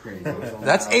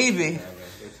 That's A.B.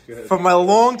 For my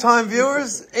longtime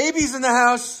viewers, A.B.'s in the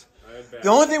house. The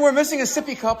only thing we're missing is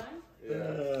Sippy Cup.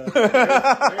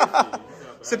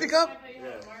 Sippy Cup?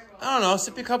 I don't know.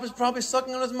 Sippy Cup is probably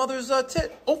sucking on his mother's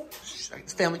tit. Oh,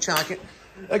 it's family channel. I can't.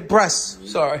 Like breasts.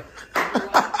 Sorry.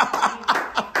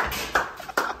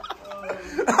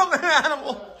 I'm an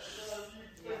animal.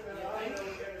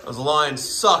 Those lines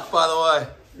suck, by the way.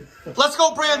 Let's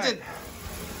go, Brandon.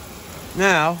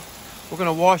 Now, we're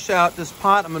going to wash out this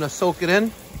pot. I'm going to soak it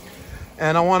in.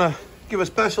 And I want to give a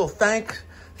special thank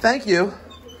you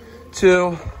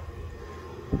to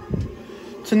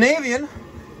Navian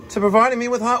to providing me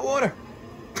with hot water.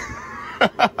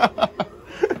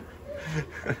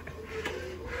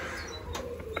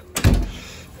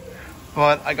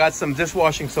 But I got some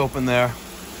dishwashing soap in there.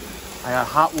 I got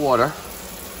hot water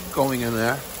going in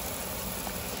there.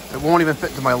 It won't even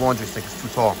fit into my laundry stick, it's too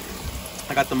tall.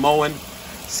 I got the Moen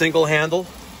single handle.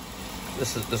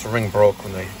 This ring broke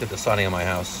when they did the siding on my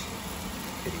house.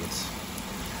 Idiots.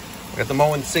 I got the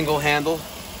Moen single handle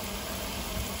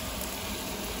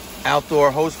outdoor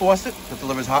hose faucet that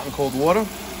delivers hot and cold water.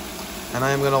 And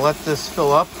I am gonna let this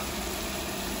fill up.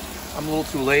 I'm a little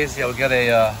too lazy. I'll get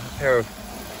a pair of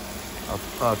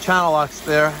channel locks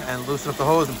there and loosen up the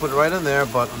hose and put it right in there,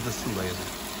 but I'm just too lazy.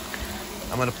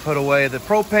 I'm gonna put away the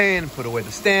propane, put away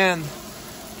the stand,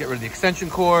 get rid of the extension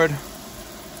cord,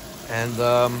 and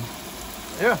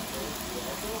yeah,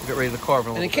 we'll get ready to carve.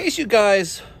 And in case you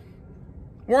guys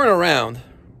weren't around,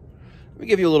 let me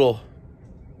give you a little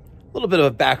bit of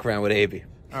a background with AB.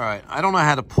 All right, I don't know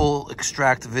how to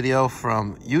extract video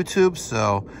from YouTube,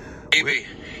 so. AB,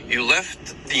 you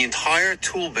left the entire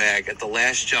tool bag at the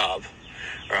last job,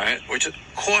 all right, which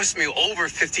cost me over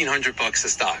 $1,500 to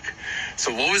stock.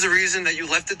 So what was the reason that you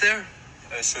left it there?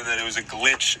 I said that it was a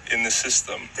glitch in the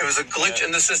system. It was a glitch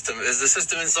in the system. Is the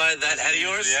system inside that head of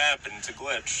yours? It happened. It's a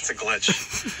glitch. It's a glitch.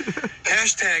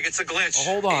 Hashtag it's a glitch.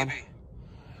 Hold on. Baby.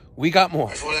 We got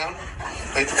more. Slow down.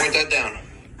 Point that down.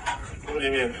 What do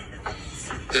you mean?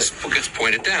 This gets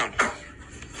pointed down.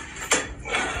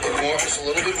 More, just a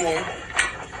little bit more.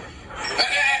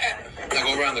 Now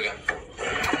go around again.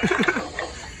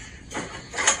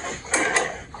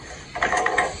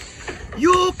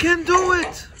 You can do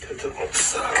it!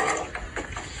 It's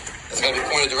gotta be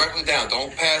pointed directly down.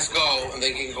 Don't pass go and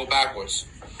then you can go backwards.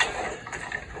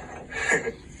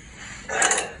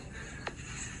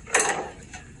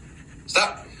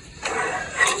 Stop.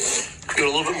 Do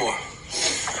it a little bit more.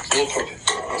 A little crooked.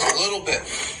 Just a little bit.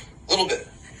 A little bit.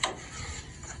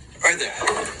 Right there.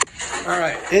 All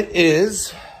right. It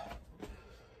is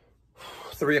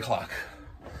 3 o'clock.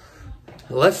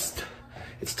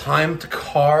 It's time to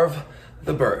carve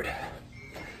the bird.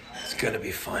 It's gonna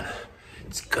be fun.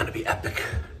 It's gonna be epic.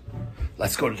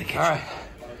 Let's go to the kitchen. All right.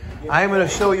 I'm gonna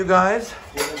show you guys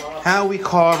how we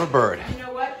carve a bird. You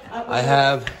know what? I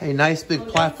have a nice big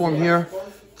platform here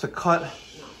to cut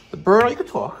the bird. You can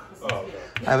talk.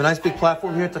 I have a nice big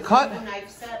platform here to cut,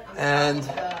 and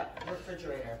The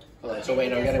refrigerator. So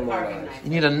wait, I'm getting more. you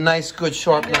need a nice, good,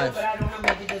 sharp No, knife. but I don't know,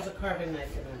 maybe there's a carving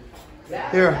knife in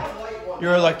it. Here,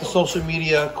 you're like the social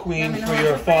media queen for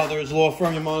your father's law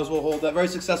firm. You might as well hold that. Very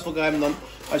successful guy,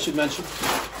 I should mention.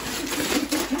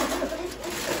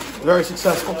 Very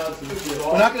successful.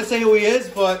 We're not going to say who he is,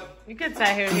 but You could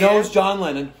say who he he knows is. John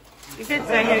Lennon. You could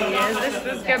say who he is.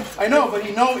 This is good. I know, but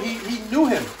he knew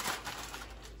him.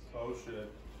 Oh shit.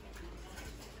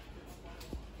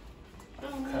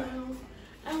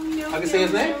 I can say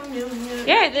his name?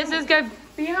 Yeah, this is good.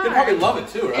 He'd probably love it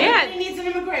too, right? Yeah, He needs an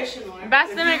immigration lawyer.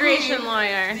 best immigration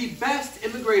lawyer. The best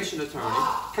immigration attorney.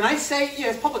 Can I say,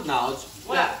 yeah, public knowledge,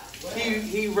 that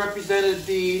he represented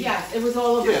the... Yes, it was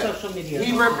all over Yeah. social media.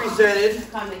 He represented...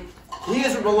 Coming. He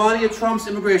is Melania Trump's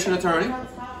immigration attorney.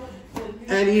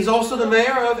 And he's also the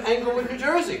mayor of Englewood, New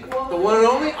Jersey. The one and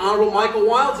only Honorable Michael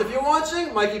Wilds. If you're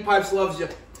watching, Mikey Pipes loves you.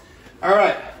 All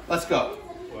right, let's go.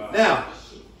 Wow. Now,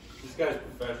 This guy's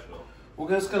professional. we're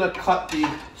just going to cut the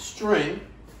string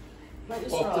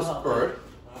off this bird.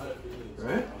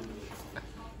 Right?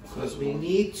 Because we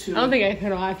need to I don't think I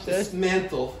could watch this.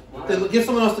 dismantle. Then give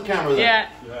someone else the camera then. Yeah,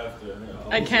 You have to.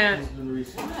 I can't.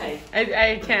 Why?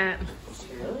 I can't.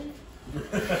 Really?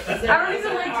 I don't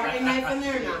even like Carving knife in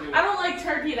there or not? I don't like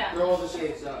turkey that much. All the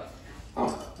shapes up.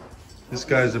 This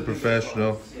guy's a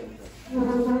professional.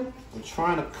 We're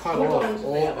trying to cut off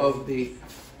all of the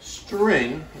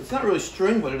string. It's not really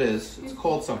string, but it is. It's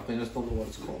called something. I just don't know what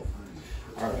it's called.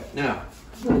 All right, now,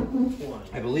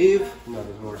 I believe... No,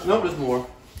 there's more. No, there's more.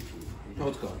 No,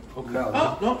 it's gone. Okay. No,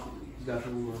 Oh, no. there's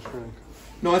definitely more string.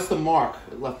 No, that's the mark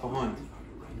it left behind.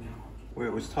 Where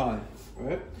it was tied,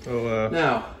 right? Oh,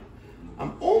 Now,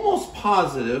 I'm almost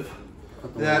positive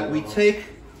that we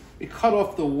cut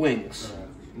off the wings,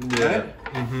 right?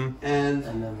 And And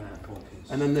then that whole piece.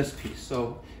 and then this piece.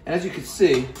 So, and as you can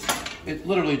see, it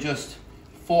literally just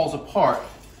falls apart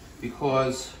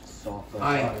because Soft like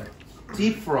I butter.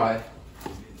 deep fried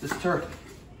this turkey.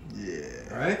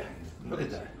 yeah. Right? Look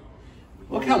at that.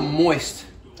 Look how moist.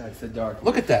 That's the dark.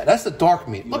 Look at that. That's the dark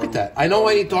meat. Look at that. I know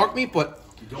I eat dark meat, but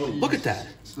look at that.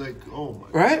 It's like, oh my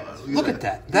Right? God, Look at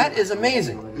that. That is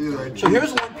amazing. So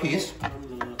here's one piece.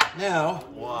 Now,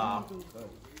 Wow.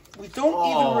 we don't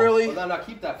even really... Well, no,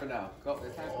 keep that for now. Go,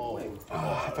 attack the wing.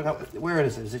 Oh, I forgot where it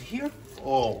is. Is it here?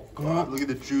 Oh God, look at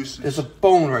the juices. There's a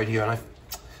bone right here, and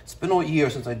it's been a year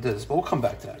since I did this, but we'll come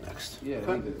back to that next. Yeah,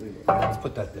 Okay? leave it. Let's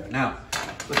put that there. Now,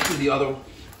 let's do the other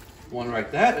one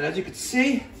right there. And as you can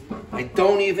see, I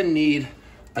don't even need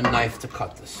a knife to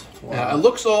cut this. Now, it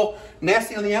looks all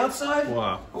nasty on the outside,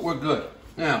 Wow. but we're good.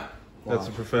 Now, That's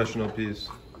a professional piece.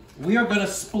 we are going to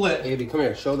split Baby, come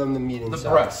here. Show them the meat the inside.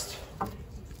 breast.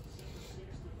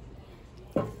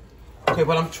 Okay,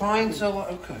 but I'm trying to...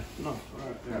 Okay, no. All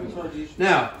right.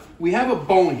 Now, we have a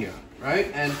bone here,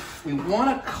 right? And we want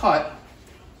to cut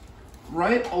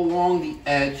right along the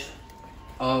edge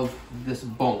of this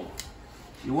bone.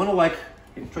 You want to like...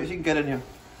 Tracy, you can get in here.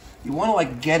 You want to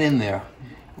like get in there,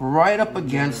 right up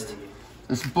against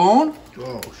this bone,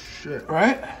 Oh shit.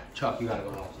 right? Chuck, you gotta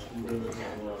go.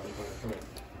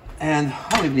 And I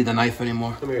don't even need the knife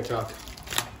anymore. Come here, Chuck.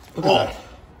 Look at that.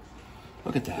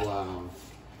 Look at that. Wow.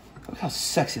 Look how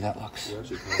sexy that looks.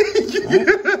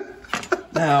 Right?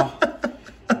 Now,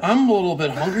 I'm a little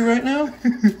bit hungry right now.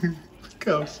 Look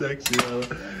how sexy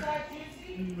that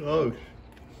is. Oh.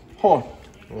 Hold on.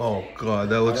 Oh God,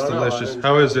 that looks I don't know, delicious. I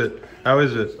How is it? How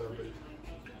is it?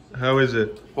 How is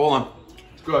it? Hold on.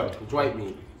 It's good. It's white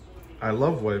meat. I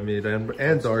love white meat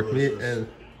and dark meat and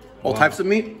All types of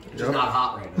meat? It's just not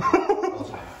hot right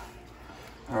now.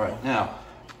 All right, now.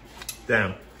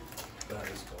 damn.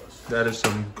 That is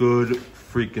some good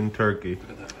freaking turkey.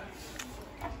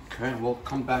 Okay, we'll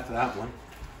come back to that one.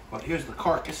 But here's the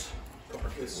carcass.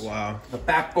 Wow. The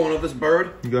backbone of this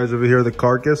bird. You guys ever hear the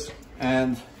carcass?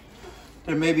 And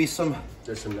there may be some,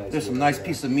 There's some nice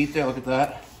piece of meat there. Look at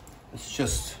that.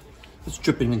 It's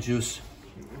dripping in juice.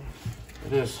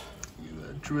 It is.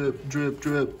 Drip, drip,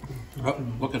 drip. Oh,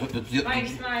 look at it.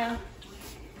 Thanks, Naya.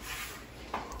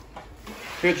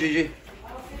 Here, Gigi.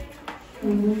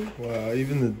 Wow,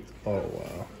 even the, oh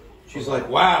wow. She's like,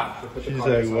 wow. She's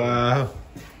like, wow.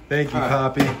 Thank you,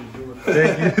 Poppy.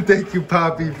 Thank you,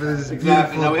 Poppy, for this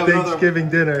Exactly. Now we beautiful have Thanksgiving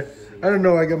dinner. I don't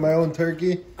know, I got my own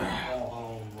turkey.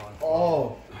 Oh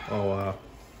wow.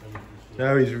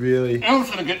 Now he's really, I'm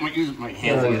just gonna get my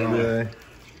hands on it.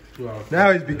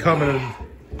 now he's becoming a,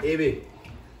 Avy.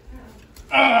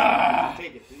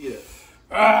 Take it. Eat it.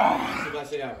 It's the best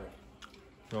thing ever.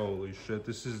 holy shit,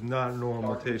 this is not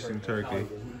normal tasting turkey.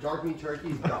 Dark meat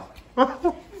turkey is duck.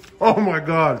 Oh my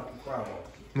god.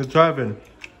 It's heaven.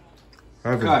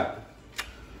 Heaven. Okay.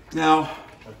 Now,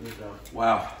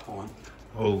 wow. Hold on.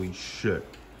 Holy shit.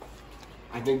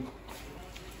 I think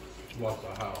What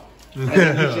the hell?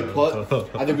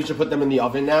 I think we should put them in the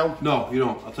oven now. No, you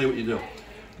don't. I'll tell you what you do.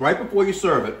 Right before you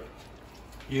serve it,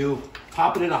 you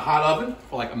pop it in a hot oven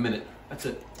for like a minute. That's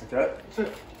it. That's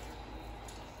it.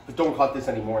 But don't cut this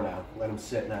anymore now. Let them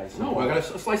sit nice. No, I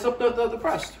gotta slice up the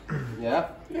crust. Yeah?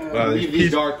 Wow, Leave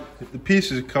these dark. the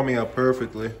piece is coming out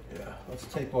perfectly. Yeah. Let's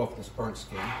take off this burnt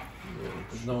skin.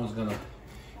 Because no one's gonna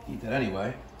eat that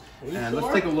anyway. And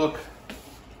let's take a look.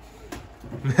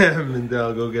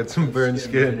 Mindell, go get some burnt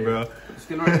skin, bro. The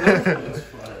skin right there.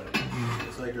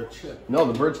 It's like a chip. No,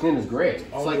 the bird skin is great.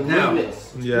 It's like now.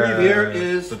 goodness. Yeah, Here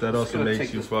is. but that just also gonna makes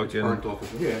take you this burnt fucking, off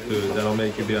of here. dude, that'll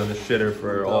make you be on the shitter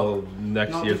for all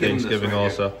next No, year look at this Thanksgiving right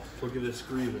also. Look at this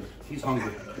screaming. He's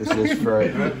hungry. This is for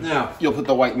Right now, You'll put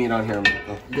the white meat on here.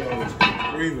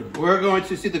 we're going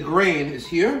to see the grain is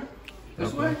here,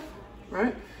 this way,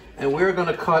 right? And we're going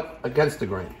to cut against the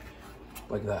grain,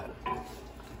 like that.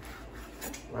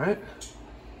 Right?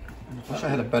 I wish I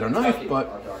had a better knife,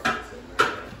 but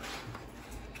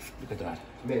look at that.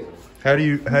 Amazing. How do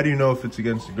you know if it's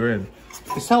against the grain?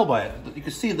 You can tell by it. You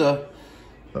can see the,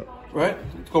 right?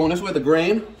 It's going this way, the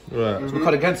grain. Right, So we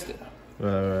cut against it.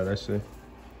 right, I see.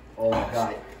 Oh my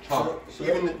god.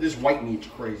 Even this white meat's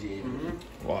crazy.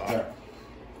 Wow. Yeah.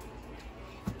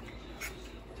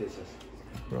 Taste this.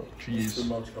 Oh,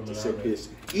 jeez. So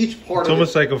pissed. Each part It's of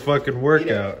almost it, like a fucking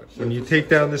workout. When you take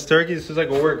down this turkey, this is like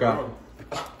a workout.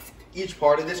 each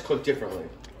part of this cooked differently.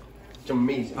 It's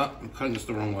amazing. I'm cutting this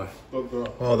the wrong way.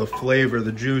 Oh, the flavor,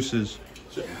 the juices.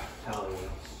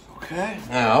 Okay.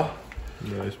 Now,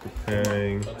 Nice,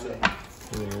 preparing.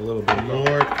 Putting a little bit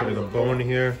more, putting a bone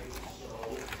here.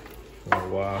 Oh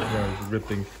wow, now it's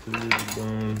ripping through the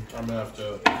bone. I'm gonna have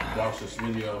to watch this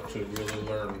video to really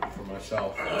learn for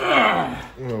myself.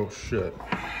 Oh shit.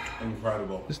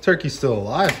 Incredible. This turkey's still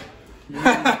alive.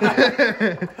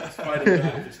 It's fighting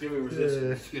back. It's giving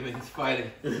resistance. it's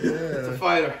fighting. It's a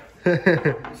fighter.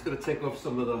 I'm just gonna take off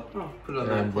some of the. Put it on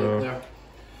that plate there.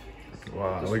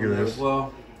 Wow, This look one at there this. as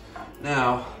well.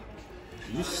 Now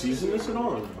Did you season this at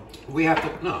all? Or no? we have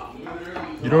to. No.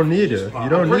 You don't need it. You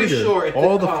don't pretty need it. sure it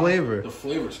All did the come- flavor. The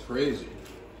flavor's crazy.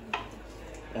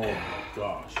 Oh my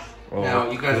gosh. Oh, Now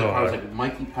you guys are probably God. like,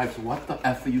 Mikey Pipes, what the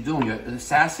F are you doing? You're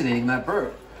assassinating that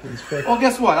bird. Well,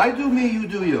 guess what? I do me, you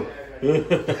do you.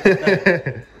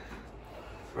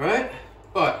 Right?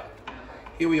 But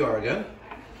here we are again.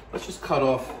 Let's just cut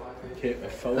off Okay, I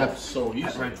fell that off so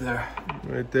easy. right there.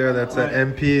 Right there, that's that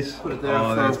M piece. Put it there Oh,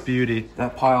 for- that's beauty.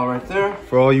 That pile right there.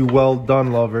 For all you well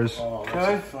done lovers. Oh, that's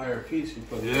Okay. a fire piece you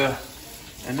put. Yeah.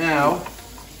 And now,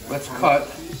 let's cut.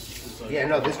 Yeah,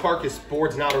 no, this carcass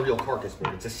board's not a real carcass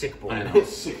board. It's a sick board. I know.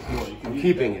 Sick boy. You can I'm eat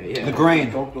keeping it, yeah. The grain.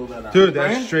 Don't throw that out. Dude,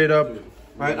 that's Grain? straight up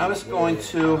Right, I'm just going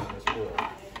to.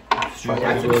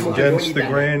 go against the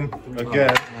grain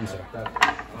again.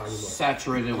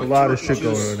 Saturate it A with lot of turtle shit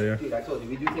going juice. on there. Dude, I told you,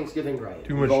 we do Thanksgiving right.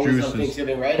 Too We've much always done juices.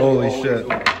 Thanksgiving right, and Holy we always shit.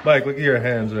 do it. Mike, look at your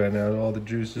hands right now. All the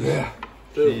juices. Yeah.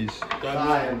 Jeez.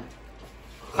 Time.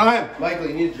 Time. Michael,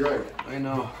 you need a drink. I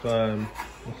know. Time.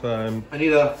 Time. I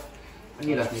need a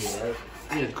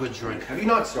good drink. Have you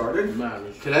not started?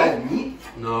 Today? Oh, meat?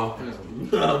 No.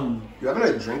 You having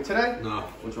a drink today? No.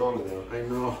 What's wrong with you? I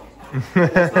know.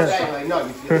 Hey, like, no, you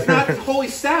It's feeling, not the Holy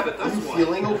Sabbath. That's you why.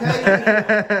 feeling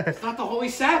okay? It's not the Holy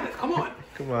Sabbath. Come on.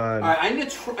 Come on. All right. I need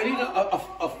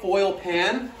a foil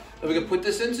pan that we can put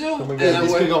this into? Someone And get then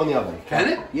This we're- could go in the oven. Can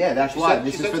it? Yeah, that's Why? what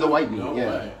This She is said for the so? white meat. No Yeah.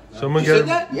 way. Someone You get said him.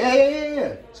 that?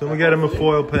 Yeah. Someone get him a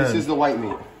foil pen. This is the white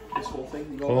meat. This whole thing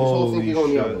can go, this whole thing Holy can go in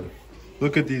the shit! oven.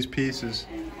 Look at these pieces.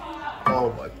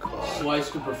 Oh my god!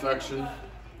 Sliced to perfection.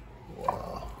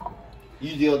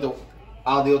 You deal with the.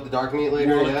 I'll deal with the dark meat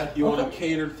later. Yeah. You want a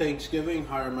catered Thanksgiving?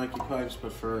 Hire Mikey Pipes,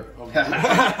 but for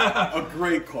a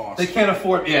great cost. They can't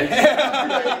afford me. Yeah,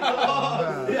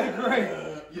 great.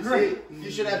 You see,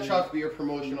 you should have Chuck be your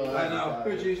promotional. I know.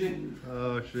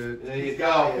 Oh shit! There you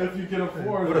go. If you can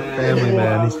afford What a family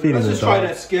man. He's feeding Let's the just try dog.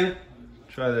 that skin.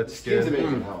 Try that Skin's skin.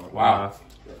 amazing. Howard. Wow.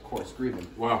 Yeah, of course, grieving.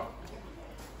 Wow.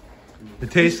 It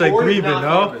tastes like Or grieving, not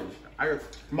no? garbage.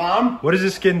 Mom. What does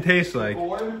the skin taste like?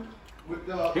 With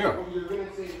the, Here. You're gonna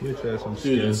say. Let me try some Dude,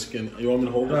 skin. it's skin. You want me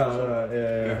to hold it?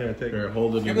 Yeah. Here, take Here, it.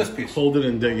 hold it. Give and, this piece. Hold it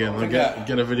and dig in. I'll Take get that.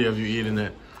 get a video of you eating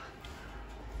it.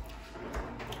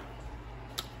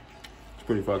 It's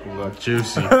pretty fucking good.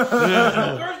 Juicy.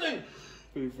 Thursday.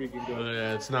 Pretty freaking good.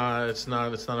 Yeah, it's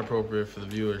not appropriate for the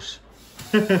viewers.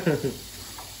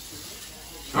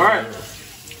 All right.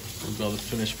 We'll go the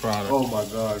finished product. Oh my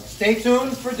god. Stay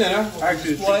tuned for dinner. We'll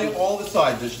Actually, display all the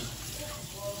side dishes.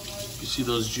 You see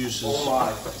those juices?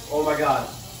 Oh my God.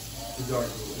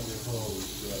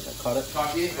 Cut it.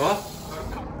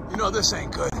 What? You know this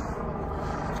ain't good.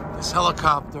 This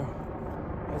helicopter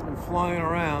has been flying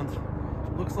around.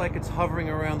 Looks like it's hovering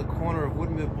around the corner of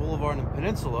Woodmere Boulevard and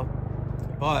Peninsula.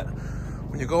 But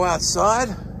when you go outside,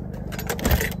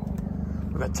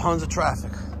 we've got tons of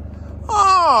traffic.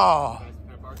 Oh!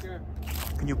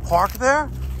 Can you park there?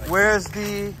 Where's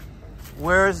the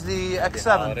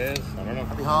X7? Holidays. I don't know.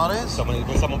 Happy holidays?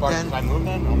 When someone parks Then- beside move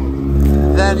then? I'll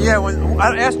move. Then yeah, when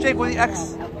I asked Jake when the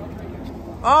X.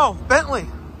 Oh, Bentley.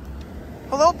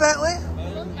 Hello, Bentley.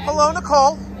 Hello,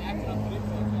 Nicole.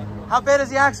 How bad is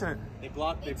the accident? They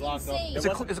blocked off. Is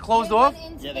it closed off?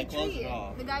 Yeah, they closed it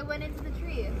off. The guy went into the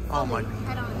tree. Oh my.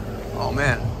 Head on. Oh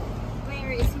man,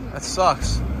 Where is he? that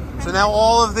sucks. So now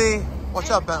all of the. Watch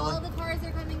out, All Bentley. the cars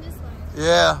are coming this way.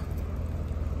 Yeah.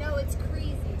 No, it's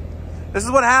crazy. This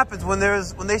is what happens when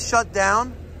they shut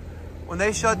down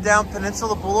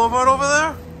Peninsula Boulevard over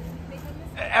there.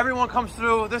 Everyone comes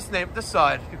through this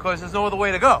side because there's no other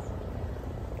way to go.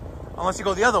 Unless you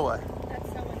go the other way. That's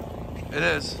so annoying. It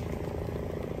is.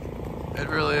 It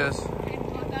really is. I have to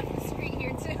walk off the street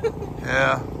here too.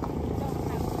 Yeah.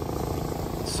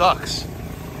 It sucks.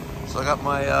 So I got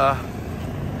my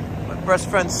best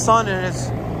friend's son and his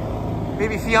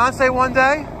maybe fiance one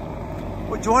day.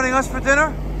 We're joining us for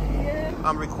dinner. Yeah.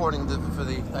 I'm recording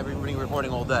I've been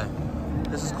recording all day.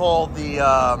 This is called the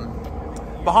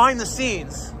behind the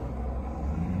scenes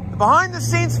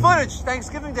footage,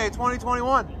 Thanksgiving Day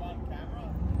 2021.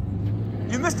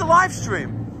 You missed the live stream.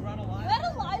 You had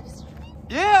a live stream?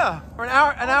 Yeah, for an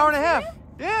hour and a half.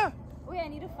 Yeah. Wait, I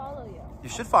need to follow you. You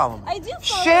should follow me. I do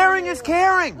follow Sharing you. is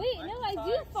caring. Wait, no, I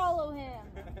do follow him.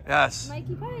 Yes.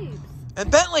 Mikey Pipes.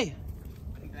 And Bentley.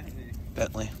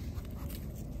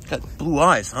 Got blue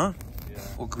eyes, huh? Yeah.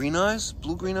 Or green eyes?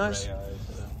 Blue-green eyes?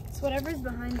 It's whatever's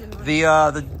behind him.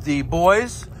 The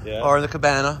boys Yeah. are in the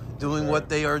cabana doing what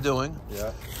they are doing.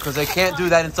 Yeah. Because they can't do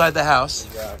that inside the house.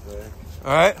 Exactly.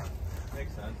 All right?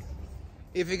 Makes sense.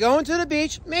 If you're going to the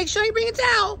beach, make sure you bring a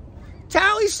towel.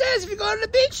 Tally says if you go to the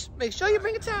beach, make sure you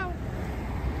bring a towel.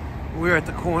 We're at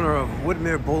the corner of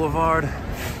Woodmere Boulevard,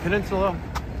 Peninsula.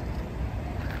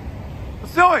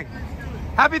 What's doing?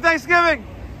 Happy Thanksgiving.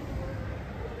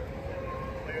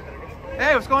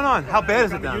 Hey, what's going on? How bad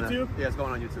is it down there? Yeah, it's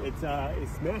going on YouTube. It's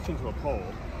smashed into a pole,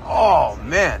 Oh,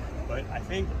 man. but I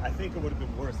think it would have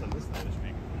been worse on this side of the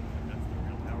street. That's the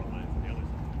real power lines on the other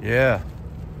side. Yeah.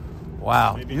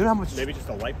 Wow. Maybe, You know how much... maybe just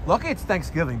a light. Lucky it's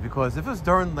Thanksgiving, because if it was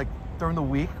during the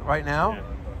week right now... Yeah.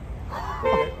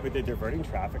 With the diverting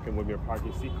traffic and when we were parking,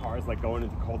 you see cars like going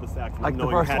into cul-de-sacs, Like the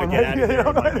knowing first how to one, get right? out Yeah, of you here.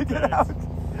 don't know how to Like, get out.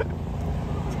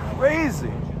 It's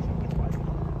crazy.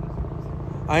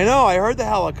 I know, I heard the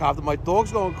helicopter. My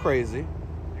dog's going crazy.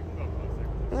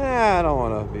 I don't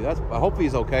want to be. I hope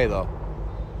he's okay, though.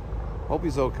 Hope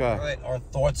he's okay. All right, our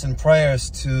thoughts and prayers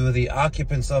to the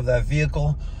occupants of that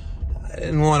vehicle. I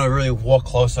didn't want to really walk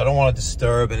close. I don't want to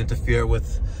disturb and interfere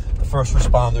with the first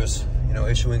responders, you know,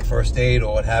 issuing first aid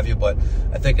or what have you. But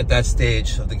I think at that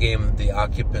stage of the game, the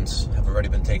occupants have already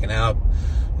been taken out.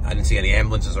 I didn't see any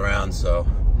ambulances around, so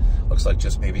looks like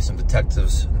just maybe some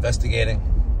detectives investigating.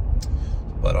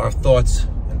 But our thoughts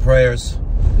and prayers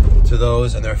to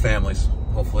those and their families.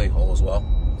 Hopefully all is well.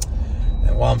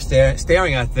 And while I'm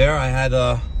staring out there, I had,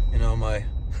 you know, my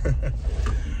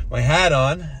my hat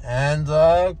on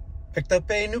and picked up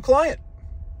a new client.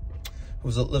 who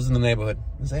lives in the neighborhood.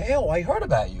 He say, hey, I heard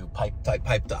about you, pipe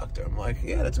doctor. I'm like,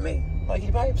 yeah, that's me,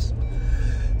 Mikey Pipes.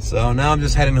 So now I'm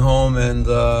just heading home and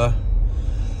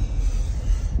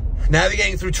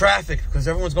navigating through traffic because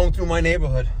everyone's going through my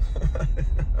neighborhood.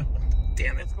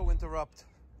 Damn it. Let's go interrupt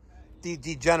the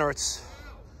degenerates.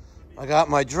 I got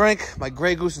my drink, my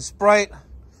Grey Goose and Sprite,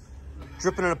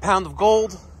 dripping in a pound of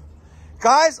gold.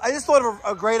 Guys, I just thought of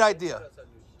a great idea.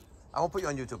 I won't put you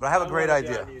on YouTube, but I have a great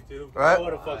idea. Right?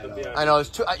 I know. It's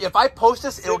true. If I post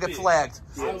this, it'll get flagged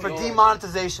for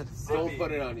demonetization. Don't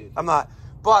put it on you. I'm not.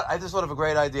 But I just thought of a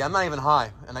great idea. I'm not even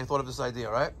high, and I thought of this idea,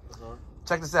 right?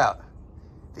 Check this out.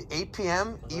 The 8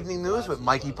 p.m. evening news with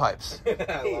Mikey Pipes. I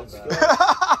love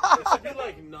that. It should be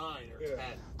like 9 or 10.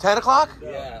 10 o'clock?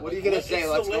 Yeah. What are you going to say?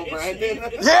 Let's go,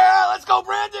 Brandon? Yeah, let's go,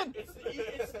 Brandon!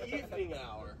 It's the evening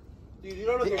hour. Dude, you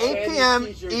don't The 8 p.m.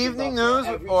 evening news,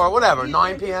 or whatever,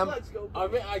 9 p.m. I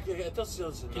mean, it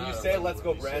doesn't Can you matter. say "Let's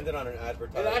go, Brandon" on an It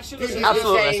advertisement? actually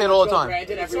Absolutely, I say it all the time.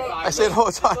 Brandon every 5 I say it all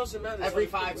the It time. doesn't matter. Every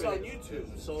It's 5 It's on minutes.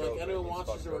 YouTube, so like anyone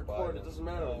watches or record, it doesn't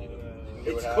matter.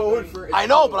 It's code for... I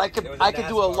know, but I could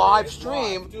do a live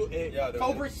stream.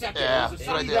 Cobra second. Yeah, that's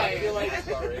what I did. I feel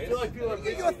like people are...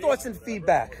 Give your thoughts and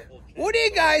feedback. What do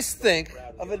you guys think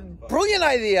of a brilliant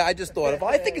idea I just thought of?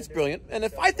 I think it's brilliant, and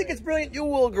if I think it's brilliant, you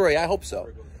will agree. I hope so.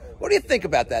 What do you think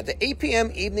about that? The 8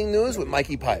 p.m. evening news with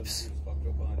Mikey Pipes.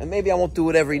 And maybe I won't do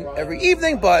it every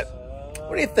evening, but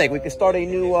what do you think? We can start a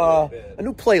new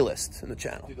playlist in the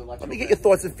channel. Let me get your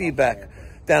thoughts and feedback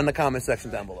down in the comment section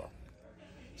down below.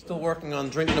 Still working on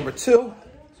drink number 2,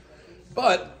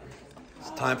 but it's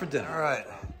time for dinner. All right.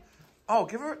 Oh,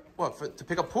 give her what to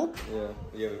pick up poop?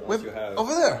 Yeah. Once you have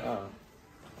over there. Oh.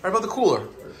 Right above the cooler,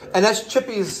 and that's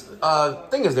Chippy's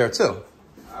thing is there too.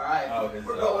 All right,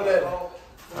 we're going in. All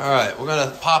right, we're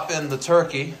gonna pop in the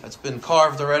turkey that's been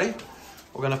carved already.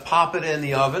 We're gonna pop it in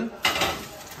the oven.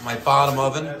 My bottom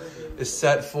oven is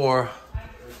set for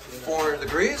 400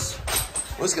 degrees.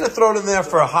 We're just gonna throw it in there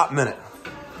for a hot minute.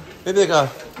 Maybe like a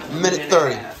minute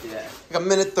 30. Like a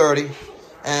minute 30.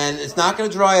 And it's not gonna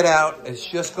dry it out. It's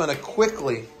just gonna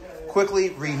quickly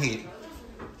reheat.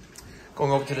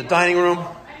 Going over to the dining room.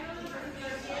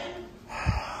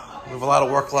 We have a lot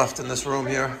of work left in this room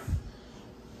here.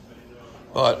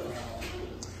 But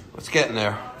it's getting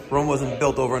there. Rome wasn't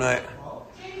built overnight.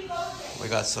 We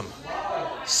got some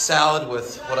salad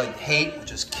with what I hate,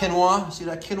 which is quinoa. See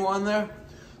that quinoa in there?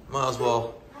 Might as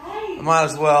well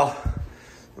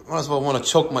want to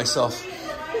choke myself.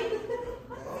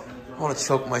 I want to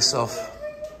choke myself.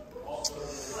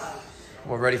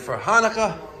 We're ready for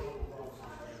Hanukkah.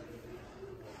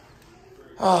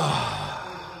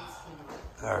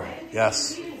 All right,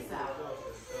 yes.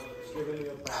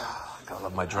 I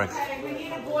love my drink. Okay, we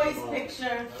need a boys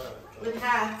picture with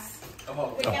hats. A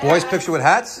boys picture with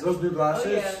hats? Those new glasses?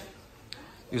 Oh, yeah.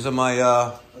 These are my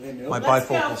my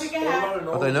bifocals.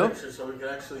 Are they new? So we can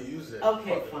actually use it.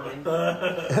 Okay, fine.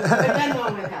 But then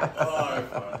one with hats.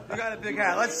 You got a big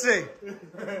hat. Let's see.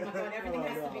 Everything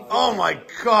has to be Oh my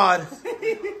God.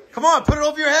 Come on, put it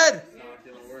over your head.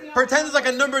 Pretend it's like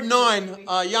a number 9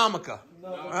 yarmulke.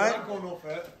 All right?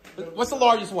 What's the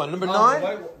largest one? Number 9?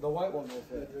 The white one will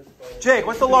fit. Jake,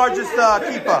 what's the largest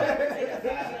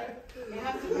kippah?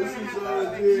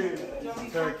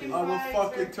 Turkey. I'm a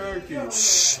fucking turkey.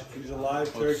 Shh. He's a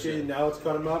live turkey. Now it's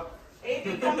cut him up.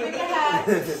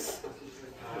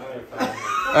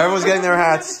 Everyone's getting their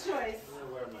hats.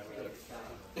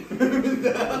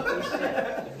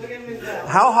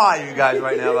 How high are you guys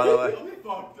right now, by the way?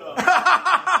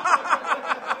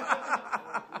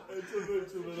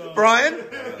 Brian,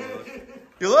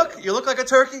 you look like a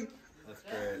turkey. That's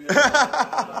great.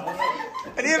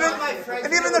 and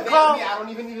even the call.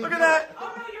 Look at that.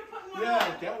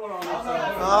 Yeah, get one on this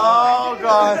side. Oh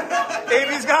God,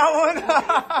 Amy's got one.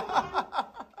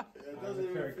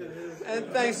 And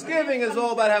Thanksgiving is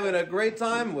all about having a great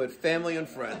time with family and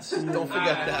friends. Don't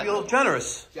forget that. Feel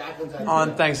generous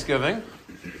on Thanksgiving.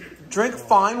 Drink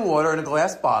fine water in a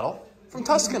glass bottle from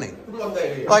Tuscany.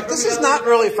 Like, this is not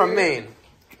really from Maine.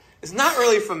 It's not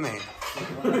really from Maine.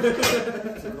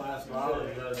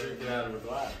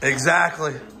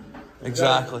 Exactly.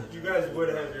 Exactly. You guys would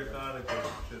have your Hanukkah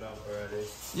shit up already.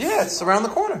 Yeah, it's around the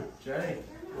corner.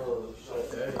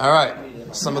 All right.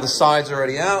 Some of the sides are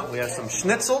already out. We have some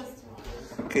schnitzel.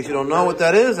 In case you don't know what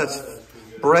that is, that's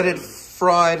breaded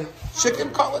fried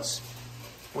chicken cutlets.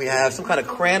 We have some kind of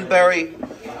cranberry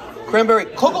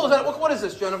cocoa. Is that what is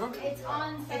this, Jennifer? It's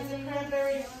on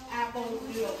cranberry apple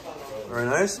noodle. Very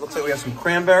nice. Looks like we have some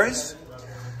cranberries.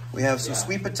 We have some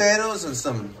sweet potatoes and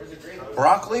some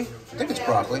broccoli. I think it's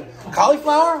broccoli.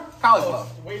 Cauliflower? Cauliflower.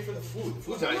 Wait for the food.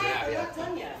 Food's not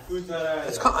out yet. Food's not out.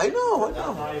 It's I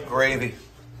know. Gravy.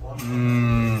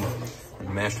 Mmm.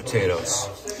 Mashed potatoes.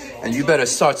 And you better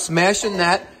start smashing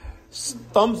that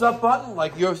thumbs up button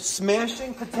like you're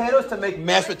smashing potatoes to make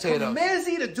mashed potatoes.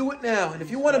 Mazzy to do it now. And if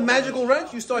you want a magical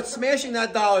wrench, you start smashing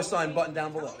that $sign button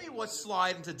down below. Tell me what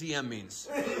slide into DM means.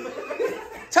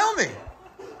 Tell me.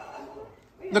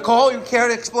 Nicole, you care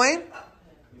to explain?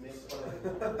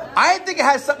 I think it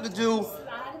has something to do.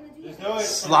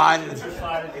 Slide it.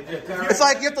 It's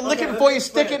like you have to lick it before you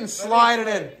stick it and slide it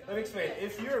in. Let me explain.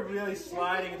 If you're really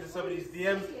sliding into somebody's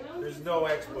DMs, there's no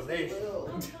explanation.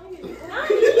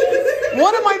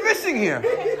 What am I missing here?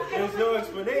 There's no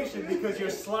explanation because you're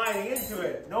sliding into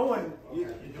it. No one, you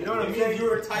know what I'm saying?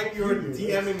 You're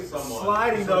DMing someone.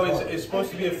 Sliding though is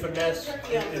supposed to be a finesse.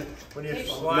 When you're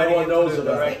sliding into the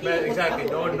direct message. Exactly.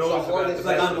 No one knows about it. It's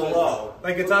like on the low.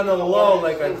 Like it's on the low,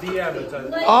 like a DM. It's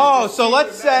Oh, so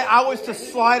let's say I was to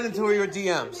slide into your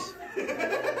DMs.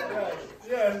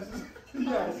 Yes,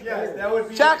 that would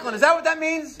be. Jacqueline, is that what that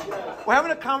means? We're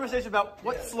having a conversation about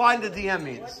what slide into DM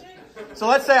means. So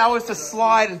let's say I was to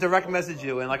slide and direct message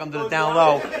you and like under the down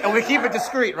low, and we keep it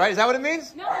discreet, right? Is that what it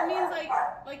means? No, it means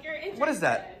like you're interested. What is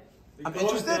that? I'm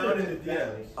interested. Down in the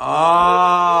DMs.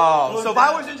 Oh, so if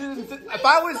I was interested,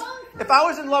 if I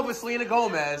was in love with Selena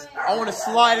Gomez, I want to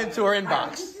slide into her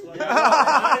inbox.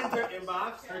 Not into her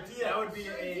inbox. That would be in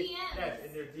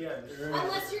their DMs.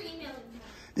 Unless you're emailing.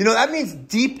 You know, that means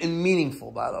deep and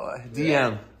meaningful, by the way.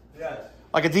 DM. Yes.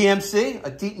 Like a DMC, a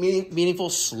deep, meaningful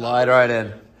slide right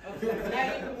in.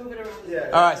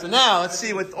 All right, so now let's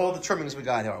see what all the trimmings we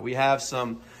got here. We have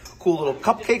some cool little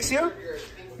cupcakes here.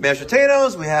 Mashed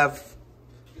potatoes. We have,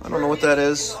 I don't know what that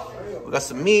is. We got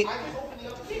some meat.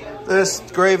 This,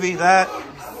 gravy, that.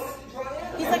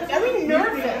 He's like very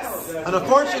nervous. And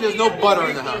unfortunately, there's no butter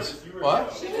in the house.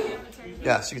 What?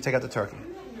 Yes, you can take out the turkey.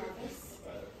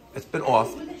 It's been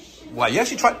off. Wow, you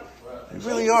actually tried. You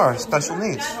really are special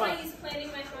needs. That's why he's planning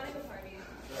my Hanukkah party.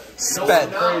 Sped.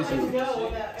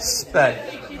 Sped.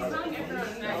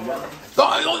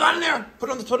 No, not in there. Put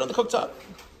it on the cooktop.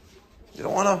 You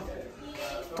don't want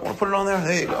to put it on there?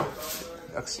 There you go.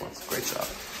 Excellent. Great job.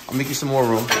 I'll make you some more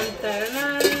room. Dun,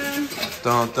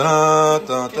 dun, dun,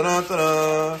 dun, dun,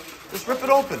 dun. Just rip it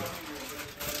open.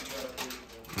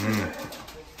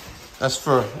 That's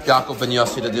for Yaakov and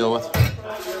Yossi to deal with.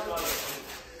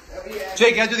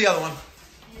 Jake, you gotta do the other one.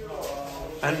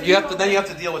 And then you have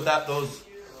to deal with those.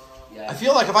 I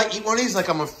feel like if I eat one of these, like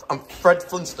I'm Fred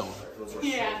Flintstone.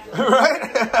 Yeah.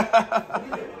 Right?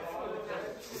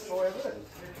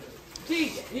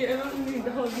 Jake, you don't need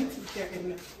the whole YouTube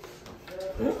channel.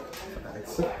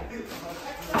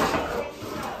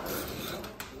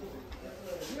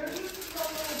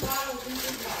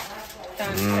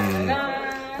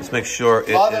 Let's make sure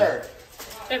it Mother.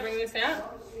 Should I bring this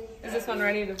out? Is this one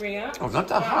ready to bring out? Oh, not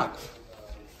that hot.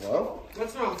 Well,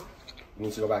 What's wrong?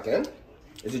 needs to go back in.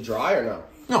 Is it dry or no?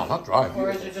 No, not dry.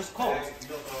 Or is it just cold?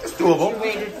 It's doable. You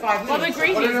waited 5 Well, the minutes.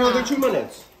 gravy's Another not. 2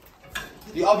 minutes.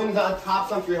 The oven's on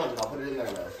top's on 300. I'll put it in there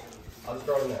now. I'll just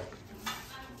throw it in there.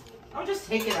 I'll just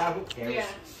take it out. Who cares? Yeah.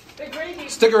 The gravy.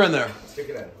 Stick her in there. Stick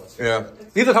it in. Let's Yeah.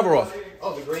 Leave the cover off.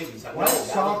 Oh, the gravy's on.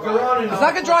 It's not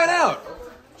gonna dry it out.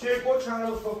 Jake, what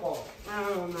channel is football? I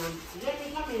don't know, man.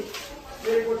 Jake,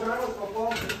 what channel is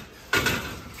football?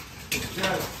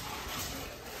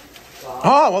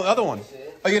 Oh, well, the other one.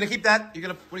 Are you gonna keep that? What are you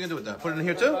gonna do with that? Put it in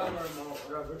here too?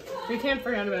 We can't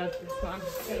forget about this one.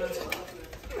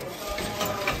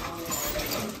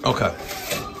 Okay.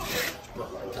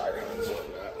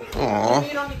 Aww.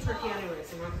 You don't need turkey anyway,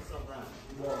 so not so bad.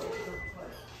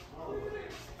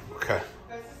 Okay.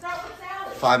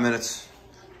 5 minutes,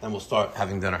 then we'll start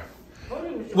having dinner. What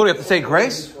do we have to say,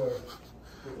 Grace?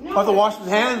 I have to wash my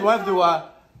hands. Do I have to do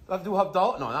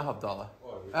Havdalah? No, not Havdalah.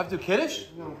 I have to do Kiddush?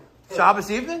 No. Shabbos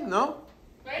evening? No.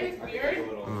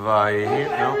 Vayhi.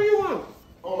 No.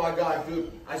 Oh my God,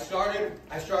 dude! I started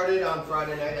on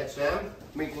Friday night at Sam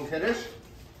making Kiddush.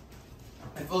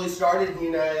 I fully started,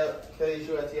 you know,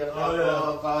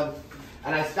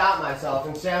 and I stopped myself.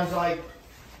 And Sam's like,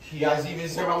 "You guys even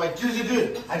here?" I'm like,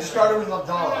 "Dude, I just started with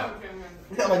Abdallah."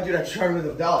 I'm like, "Dude, I started with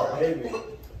Abdallah." Maybe.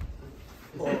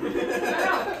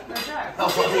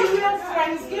 That's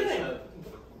Thanksgiving.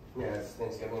 Yeah, it's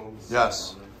Thanksgiving.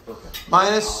 Yes.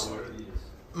 Minus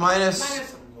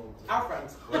Our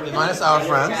friends. minus our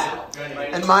friends,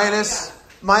 and minus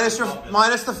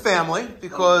the family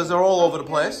because they're all over the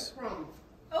place.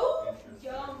 Oh,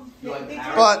 yum.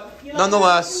 But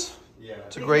nonetheless,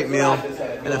 it's a great meal.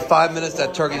 And in 5 minutes,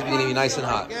 that turkey's being nice and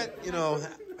hot. You know,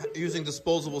 using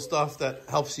disposable stuff that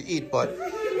helps you eat, but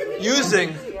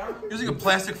using a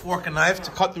plastic fork and knife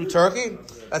to cut through turkey,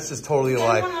 that's just totally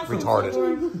like retarded.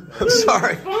 I'm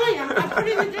sorry. Fine, I'm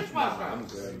putting in the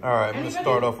dishwasher. All right, I'm gonna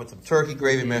start off with some turkey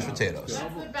gravy mashed potatoes.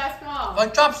 That's the best off.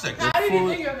 Like chopsticks. How did you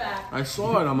think of that? I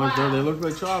saw it. I'm like, they look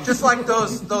like chopsticks. Just like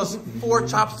those 4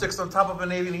 chopsticks on top of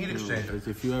an Avian heat exchanger.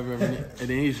 If you ever have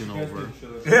an Asian over.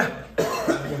 Yeah.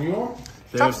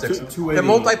 Chopsticks. They're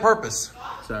multi-purpose.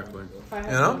 Exactly. You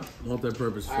know?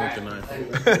 Multi-purpose fork and knife.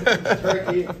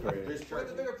 Turkey. Try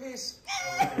the bigger piece.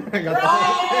 Let's go, make a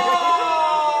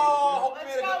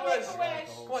wish.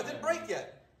 Come on, it didn't break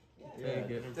yet.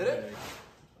 Did it?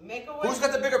 Make a wish. Who's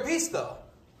got the bigger piece though?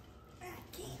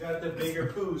 Got the bigger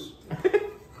poos.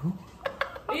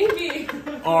 Evie.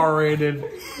 R-rated. All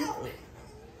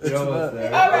right, I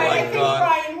think God.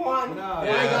 Brian won.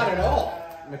 I got it all.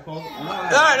 All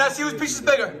right, let's see whose piece is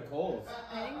bigger. Oh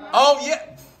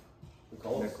yeah.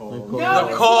 No, it's Nicole.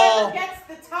 whoever gets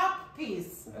the top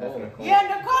piece. Yeah,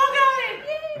 Nicole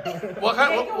got it. What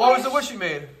was the wish you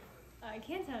made? I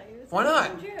can't tell you. It's Why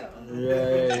not?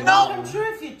 True. No. I'm sure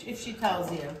if she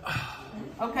tells you.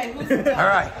 Okay, who's the All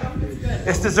right,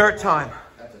 it's dessert time.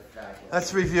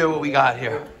 Let's review what we got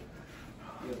here.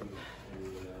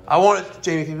 I want it,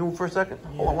 Jamie, can you move for a second?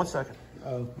 Hold on 1 second.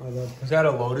 Oh, my bad. Is that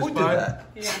a lotus Who did pie? that?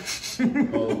 Yeah.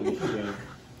 Holy shit.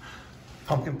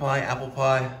 Pumpkin pie, apple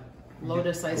pie.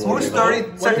 Lotus ice Whose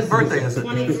cream. 32nd birthday is it?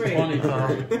 23.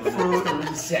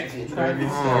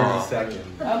 32nd.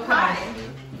 Okay.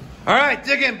 All right,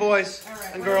 dig in, boys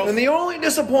and girls. And the only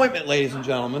disappointment, ladies and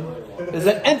gentlemen, is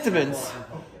that Entenmann's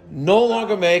no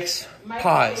longer makes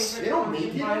pies. They don't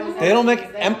make it. They don't make,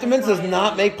 Entenmann's does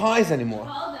not make pies anymore.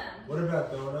 Call them. What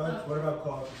about donuts? What about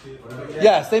coffee?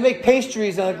 Yes, they make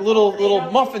pastries and like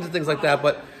little muffins and things like that,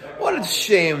 but what a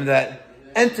shame that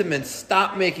Entenmann's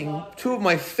stopped making 2 of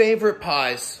my favorite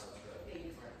pies.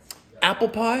 Apple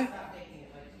pie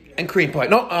and cream pie.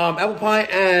 No, apple pie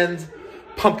and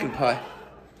pumpkin pie.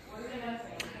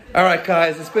 All right,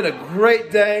 guys, it's been a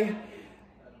great day.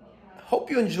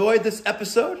 Hope you enjoyed this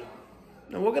episode.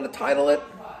 And we're going to title it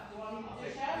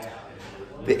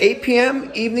The 8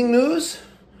 p.m. Evening News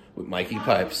with Mikey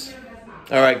Pipes.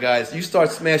 All right, guys, you start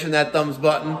smashing that thumbs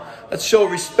button. Let's show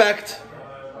respect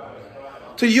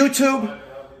to YouTube.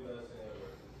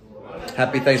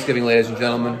 Happy Thanksgiving, ladies and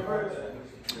gentlemen.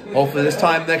 Hopefully this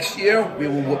time next year, we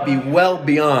will be well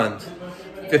beyond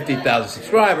 50,000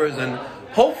 subscribers. And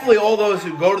hopefully all those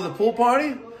who go to the pool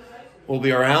party will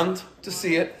be around to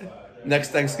see it next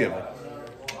Thanksgiving.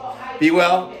 Be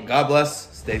well. God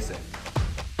bless. Stay safe.